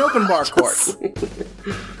 So it's an open bar court.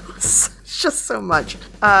 It's just so much.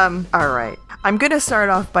 All right. I'm going to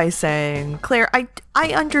start off by saying, Claire, I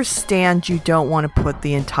understand you don't want to put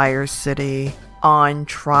the entire city on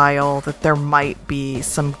trial, that there might be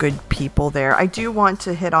some good people there. I do want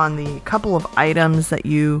to hit on the couple of items that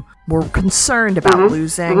you were concerned about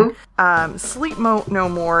losing. Sleep No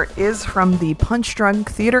More is from the Punch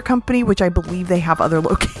Drunk Theater Company, which I believe they have other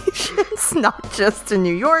locations, not just in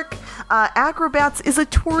New York. Acrobats is a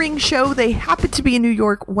touring show. They happen to be in New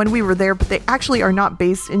York when we were there, but they actually are not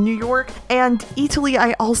based in New York. And Italy,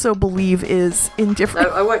 I also believe, is in different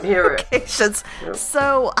I won't hear locations. Yep.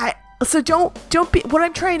 So don't be. What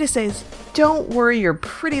I'm trying to say is, don't worry your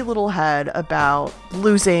pretty little head about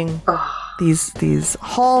losing these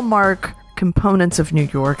hallmark components of New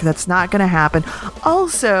York. That's not going to happen.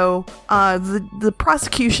 Also, the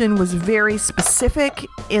prosecution was very specific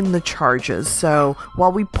in the charges. So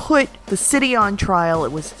while we put the city on trial,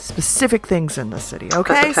 it was specific things in the city.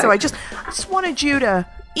 Okay? So I just wanted you to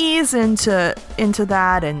ease into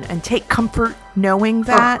that and take comfort knowing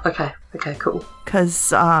that. Okay, cool.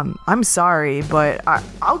 Because I'm sorry, but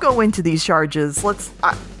I'll go into these charges.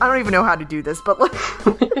 I don't even know how to do this, but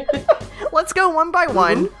let's go one by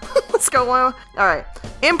one. Let's go one. All right.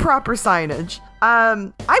 Improper signage.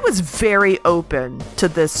 I was very open to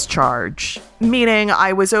this charge, meaning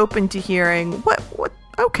I was open to hearing what were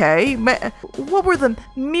the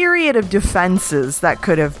myriad of defenses that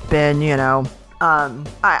could have been,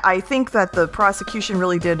 I think that the prosecution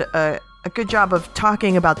really did a good job of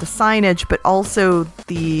talking about the signage, but also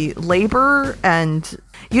the labor. And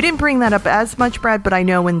you didn't bring that up as much, Brad, but I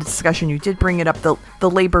know in the discussion you did bring it up, the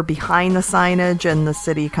labor behind the signage and the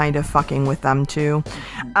city kind of fucking with them too.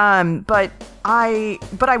 But I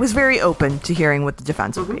was very open to hearing what the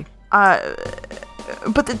defense would be.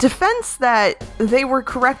 But the defense that they were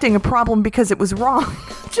correcting a problem because it was wrong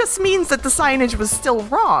just means that the signage was still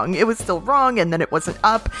wrong. It was still wrong, and then it wasn't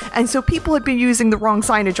up. And so people had been using the wrong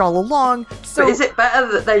signage all along. So but is it better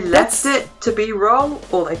that they left it to be wrong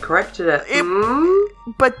or they corrected it?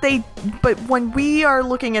 But when we are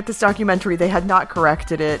looking at this documentary, they had not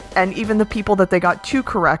corrected it. And even the people that they got to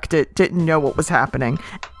correct it didn't know what was happening.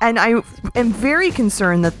 And I am very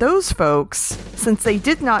concerned that those folks, since they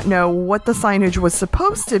did not know what the signage was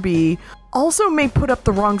supposed to be, also may put up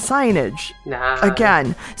the wrong signage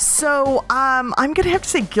again. So I'm gonna have to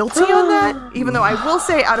say guilty on that, even though I will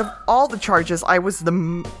say out of all the charges, I was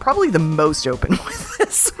probably the most open with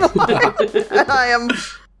this one. And I am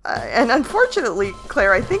and unfortunately,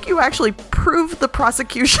 Claire, I think you actually proved the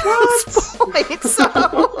prosecution's point.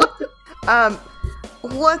 So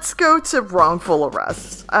let's go to wrongful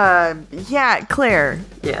arrest. Yeah, Claire.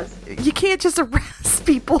 Yes. You can't just arrest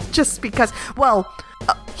people just because. Well,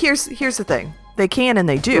 here's the thing. They can and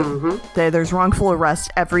they do. There's wrongful arrest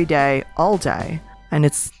every day, all day, and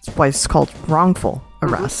it's why it's called wrongful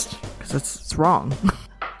arrest because it's wrong.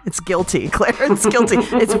 It's guilty, Claire. It's guilty.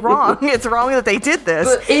 It's wrong. It's wrong that they did this.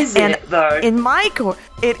 But is it, though? In my court,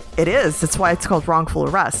 it is. That's why it's called wrongful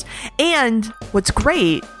arrest. And what's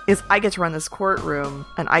great is I get to run this courtroom,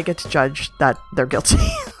 and I get to judge that they're guilty.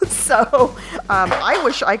 So I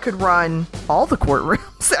wish I could run all the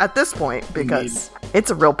courtrooms at this point because It's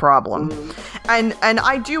a real problem. And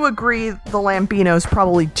I do agree the Lambinos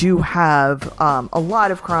probably do have a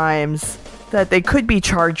lot of crimes that they could be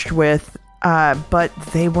charged with, but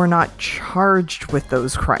they were not charged with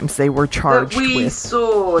those crimes. They were charged with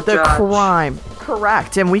the crime.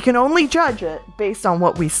 Correct. And we can only judge it based on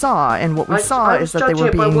what we saw. And what we saw is that they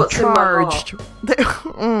were being charged.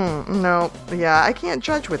 No. Yeah, I can't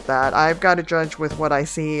judge with that. I've got to judge with what I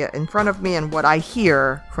see in front of me and what I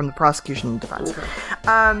hear from the prosecution and defense. Okay.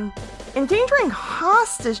 Endangering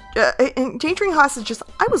hostages,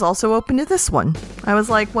 I was also open to this one. I was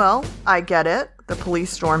like, well, I get it. The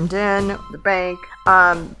police stormed in, the bank.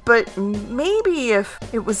 But maybe if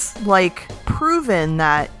it was, like, proven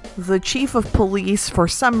that the chief of police, for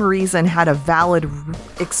some reason, had a valid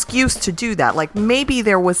excuse to do that. Like, maybe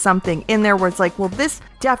there was something in there where it's like, well, this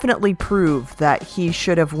definitely proved that he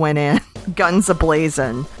should have went in guns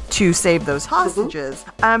a-blazing to save those hostages.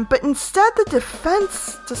 But instead, the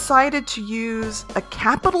defense decided to use a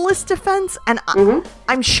capitalist defense. And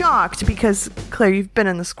I'm shocked because, Claire, you've been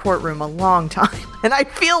in this courtroom a long time. And I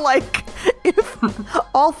feel like if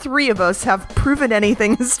all three of us have proven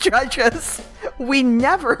anything as judges, we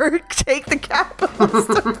never take the capitalist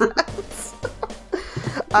defense.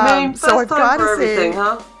 So I've got to say,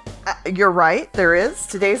 huh? You're right. There is.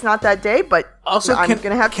 Today's not that day, but also I'm going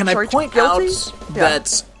to have to charge point guilty. Out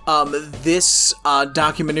that this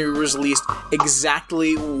documentary was released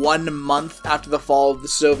exactly 1 month after the fall of the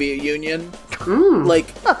Soviet Union.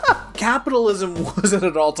 Like, capitalism was at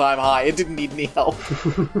an all-time high. It didn't need any help.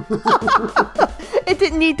 It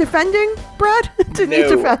didn't need defending, Brad? It didn't need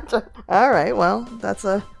defending. All right, well, that's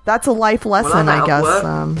a life lesson, I guess,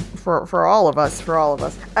 for all of us.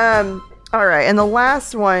 All right, and the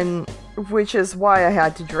last one, which is why I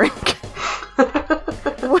had to drink,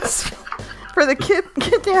 was for the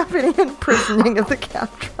kidnapping and imprisoning of the cab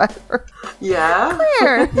driver. Yeah.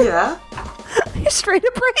 Claire. Yeah. You're straight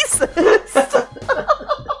up racist.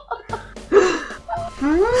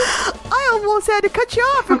 I almost had to cut you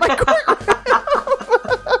off in my courtroom.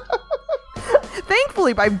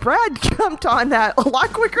 Thankfully, my Brad jumped on that a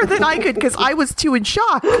lot quicker than I could because I was too in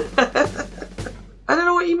shock. I don't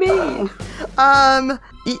know what you mean.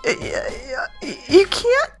 You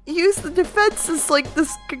can't use the defense as like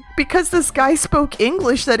this because this guy spoke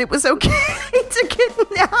English that it was okay to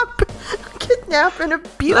kidnap and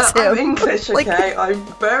abuse him. I'm English, okay? I'm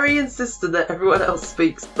very insistent that everyone else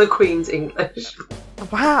speaks the Queen's English.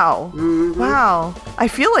 Wow. Mm-hmm. Wow. I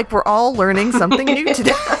feel like we're all learning something new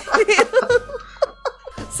today.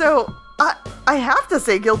 So, I have to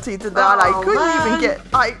say guilty to that. I couldn't even get...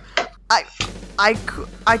 I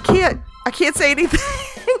can't say anything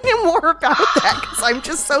more about that because I'm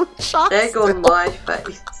just so shocked. Egg on my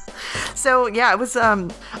face. So yeah, it was.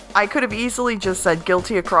 I could have easily just said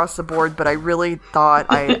guilty across the board, but I really thought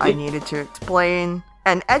I needed to explain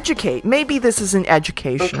and educate. Maybe this is an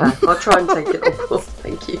education. Okay, I'll try and take it off.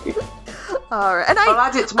 Thank you. All right, and I'll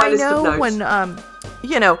add it to my list of notes.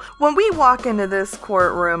 When we walk into this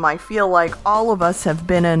courtroom, I feel like all of us have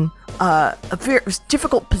been in a very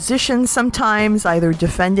difficult position sometimes, either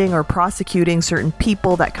defending or prosecuting certain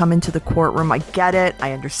people that come into the courtroom. I get it.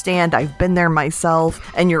 I understand. I've been there myself.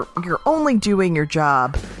 And you're only doing your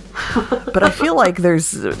job. But I feel like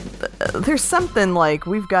there's something like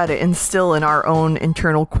we've got to instill in our own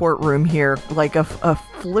internal courtroom here, like a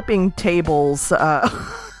flipping tables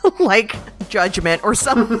like judgment or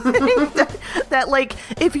something that like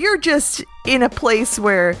if you're just in a place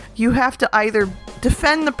where you have to either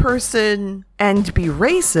defend the person and be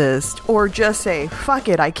racist or just say fuck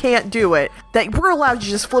it, I can't do it, that we're allowed to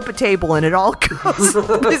just flip a table and it all goes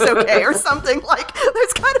is okay or something. Like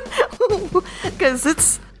there's kind of because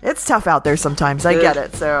it's tough out there sometimes. I get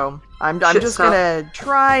it. So I'm just gonna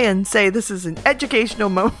try and say this is an educational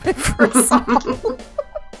moment for us all.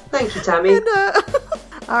 Thank you, Tammy. And,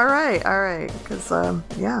 all right. Because,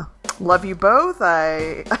 love you both.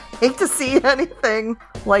 I hate to see anything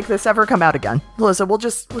like this ever come out again. Melissa, we'll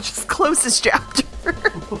just close this chapter.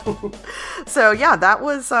 So, yeah, that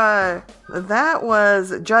was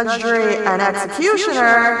Judge, Jury, and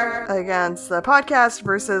Executioner against the podcast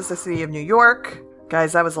versus the City of New York.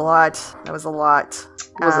 Guys, that was a lot. It was a lot.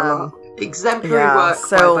 Exemplary work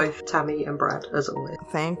by both Tammy and Brad, as always.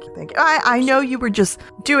 Thank you. I know you were just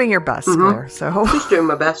doing your best, Claire. So just doing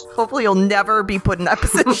my best. Hopefully, you'll never be put in that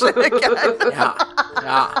position again.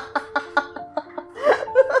 Yeah.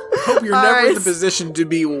 Hope you're never in the position to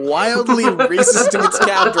be wildly racist against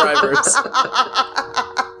cab drivers.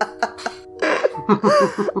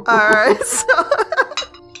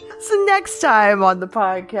 next time on the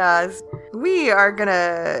podcast, we are going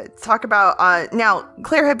to talk about... now,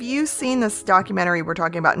 Claire, have you seen this documentary we're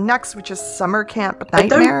talking about next, which is Summer Camp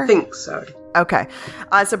Nightmare? I don't think so. Okay.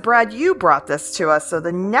 So, Brad, you brought this to us. So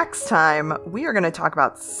the next time, we are going to talk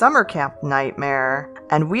about Summer Camp Nightmare,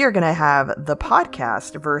 and we are going to have the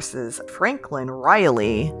podcast versus Franklin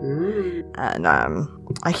Riley. And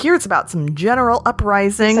I hear it's about some general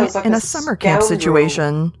uprising Like in a summer camp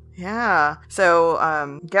situation. Yeah.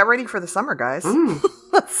 So get ready for the summer, guys.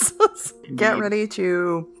 Let's get ready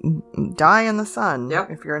to die in the sun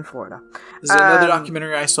if you're in Florida. This is another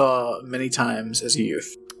documentary I saw many times as a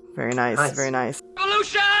youth. Very nice. Very nice.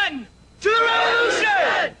 Revolution! To the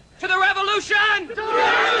revolution! To the revolution! To the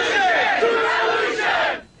revolution! To the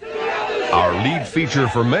revolution! Our lead feature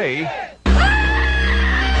for May,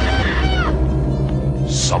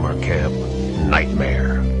 Summer Camp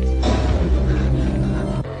Nightmare.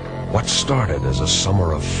 What started as a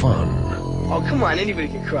summer of fun. Oh, come on, anybody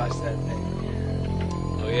can cross that thing.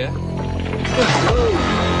 Oh, yeah?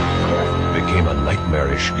 Became a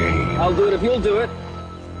nightmarish game. I'll do it if you'll do it.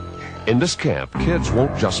 In this camp, kids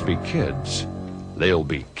won't just be kids. They'll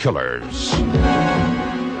be killers.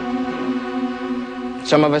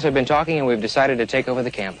 Some of us have been talking and we've decided to take over the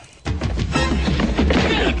camp.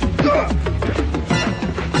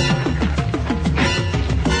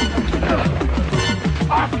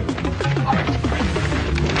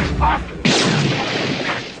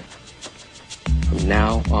 From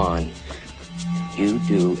now on, you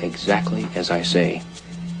do exactly as I say.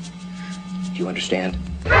 Do you understand?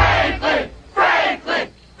 Franklin!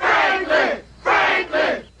 Franklin! Franklin!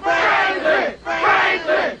 Franklin! Franklin!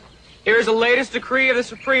 Franklin! Here is the latest decree of the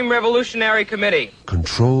Supreme Revolutionary Committee.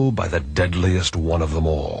 Controlled by the deadliest one of them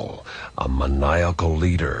all, a maniacal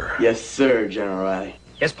leader. Yes, sir, General Riley.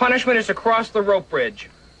 His punishment is to cross the rope bridge.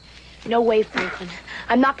 No way, Franklin.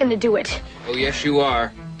 I'm not going to do it. Oh, yes, you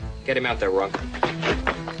are. Get him out there, Runk.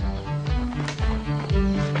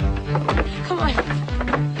 Come on.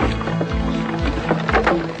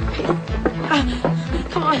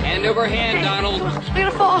 Come on. Hand over hand, Donald. I'm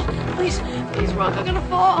going to fall. Please, Ron, I'm going to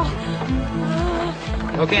fall.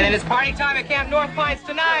 Okay, then it's party time at Camp North Pines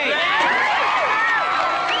tonight.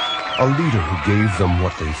 A leader who gave them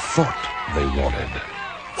what they thought they wanted.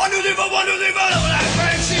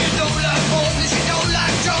 She don't like horses, she don't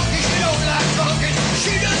like jockeys, she don't like talking.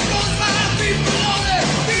 She just goes by people on it.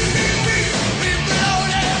 Beep, beep, beep, people on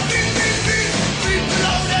it. Beep, beep, beep, people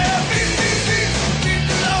on it. Beep, beep, beep,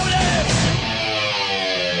 people on it.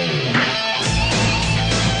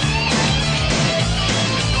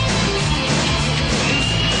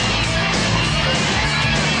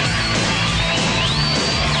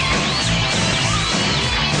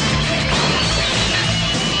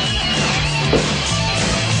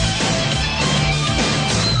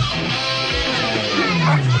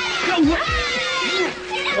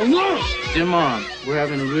 Dim on. We're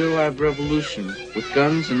having a real live revolution with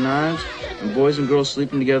guns and knives and boys and girls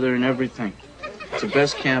sleeping together and everything. It's the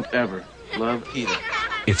best camp ever. Love, Peter.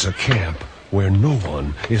 It's a camp where no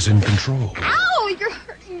one is in control. Ow, you're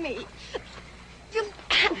hurting me. You...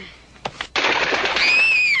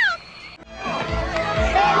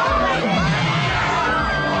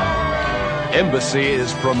 Embassy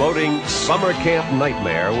is promoting Summer Camp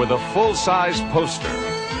Nightmare with a full-size poster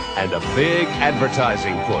and a big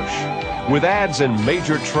advertising push with ads in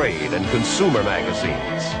major trade and consumer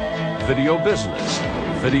magazines, Video Business,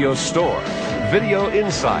 Video Store, Video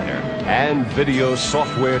Insider, and Video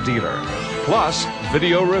Software Dealer, plus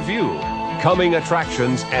Video Review, coming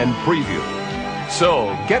attractions, and preview.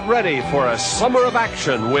 So get ready for a summer of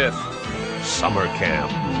action with Summer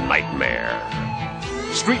Camp Nightmare.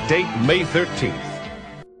 Street date May 13th.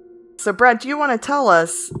 So, Brad, do you want to tell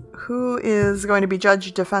us who is going to be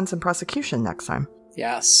judge, defense, and prosecution next time?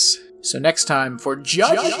 Yes. So next time for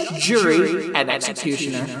judge, jury, and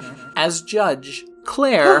executioner. As judge,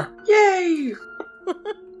 Claire. Yay!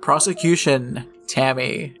 Prosecution,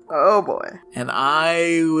 Tammy. Oh, boy. And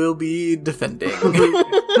I will be defending. Oh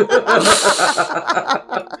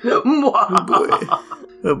boy.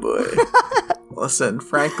 Oh boy. Listen,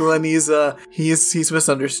 Franklin, he's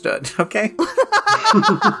misunderstood, okay?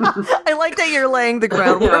 I like that you're laying the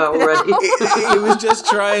groundwork already. He was just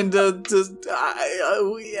trying to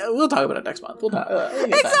we'll talk about it next month.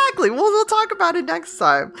 Exactly. We'll talk about it next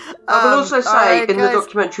time. I will also say, in guys, the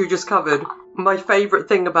documentary just covered, my favourite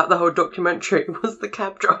thing about the whole documentary was the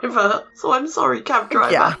cab driver. So I'm sorry, cab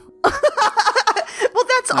driver. Yeah. Well,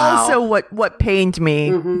 that's also what pained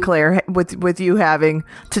me, Claire, with you having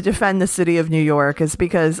to defend the city of New York, is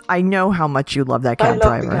because I know how much you love that cab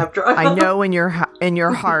driver. I know in your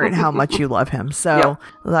heart how much you love him. So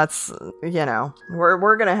that's,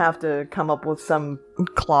 we're gonna have to come up with some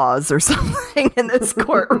clause or something in this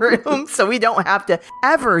courtroom so we don't have to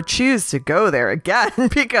ever choose to go there again,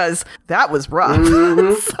 because that was rough.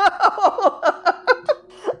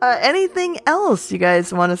 Anything else you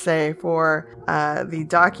guys want to say for the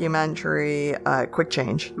documentary Quick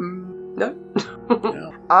Change? No.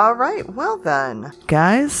 All right, well then.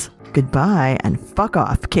 Guys, goodbye and fuck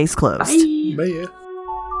off. Case closed. Bye.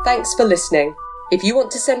 Thanks for listening. If you want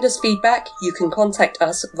to send us feedback, you can contact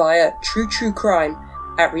us via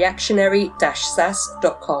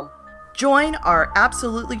truecrime@reactionary-sas.com. Join our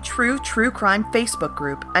Absolutely True Crime Facebook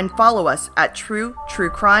group and follow us at True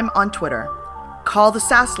Crime on Twitter. Call the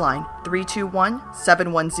SAS line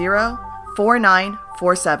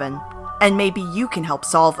 321-710-4947, and maybe you can help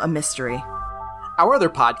solve a mystery. Our other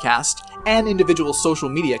podcast and individual social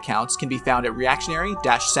media accounts can be found at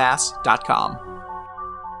reactionary-sas.com.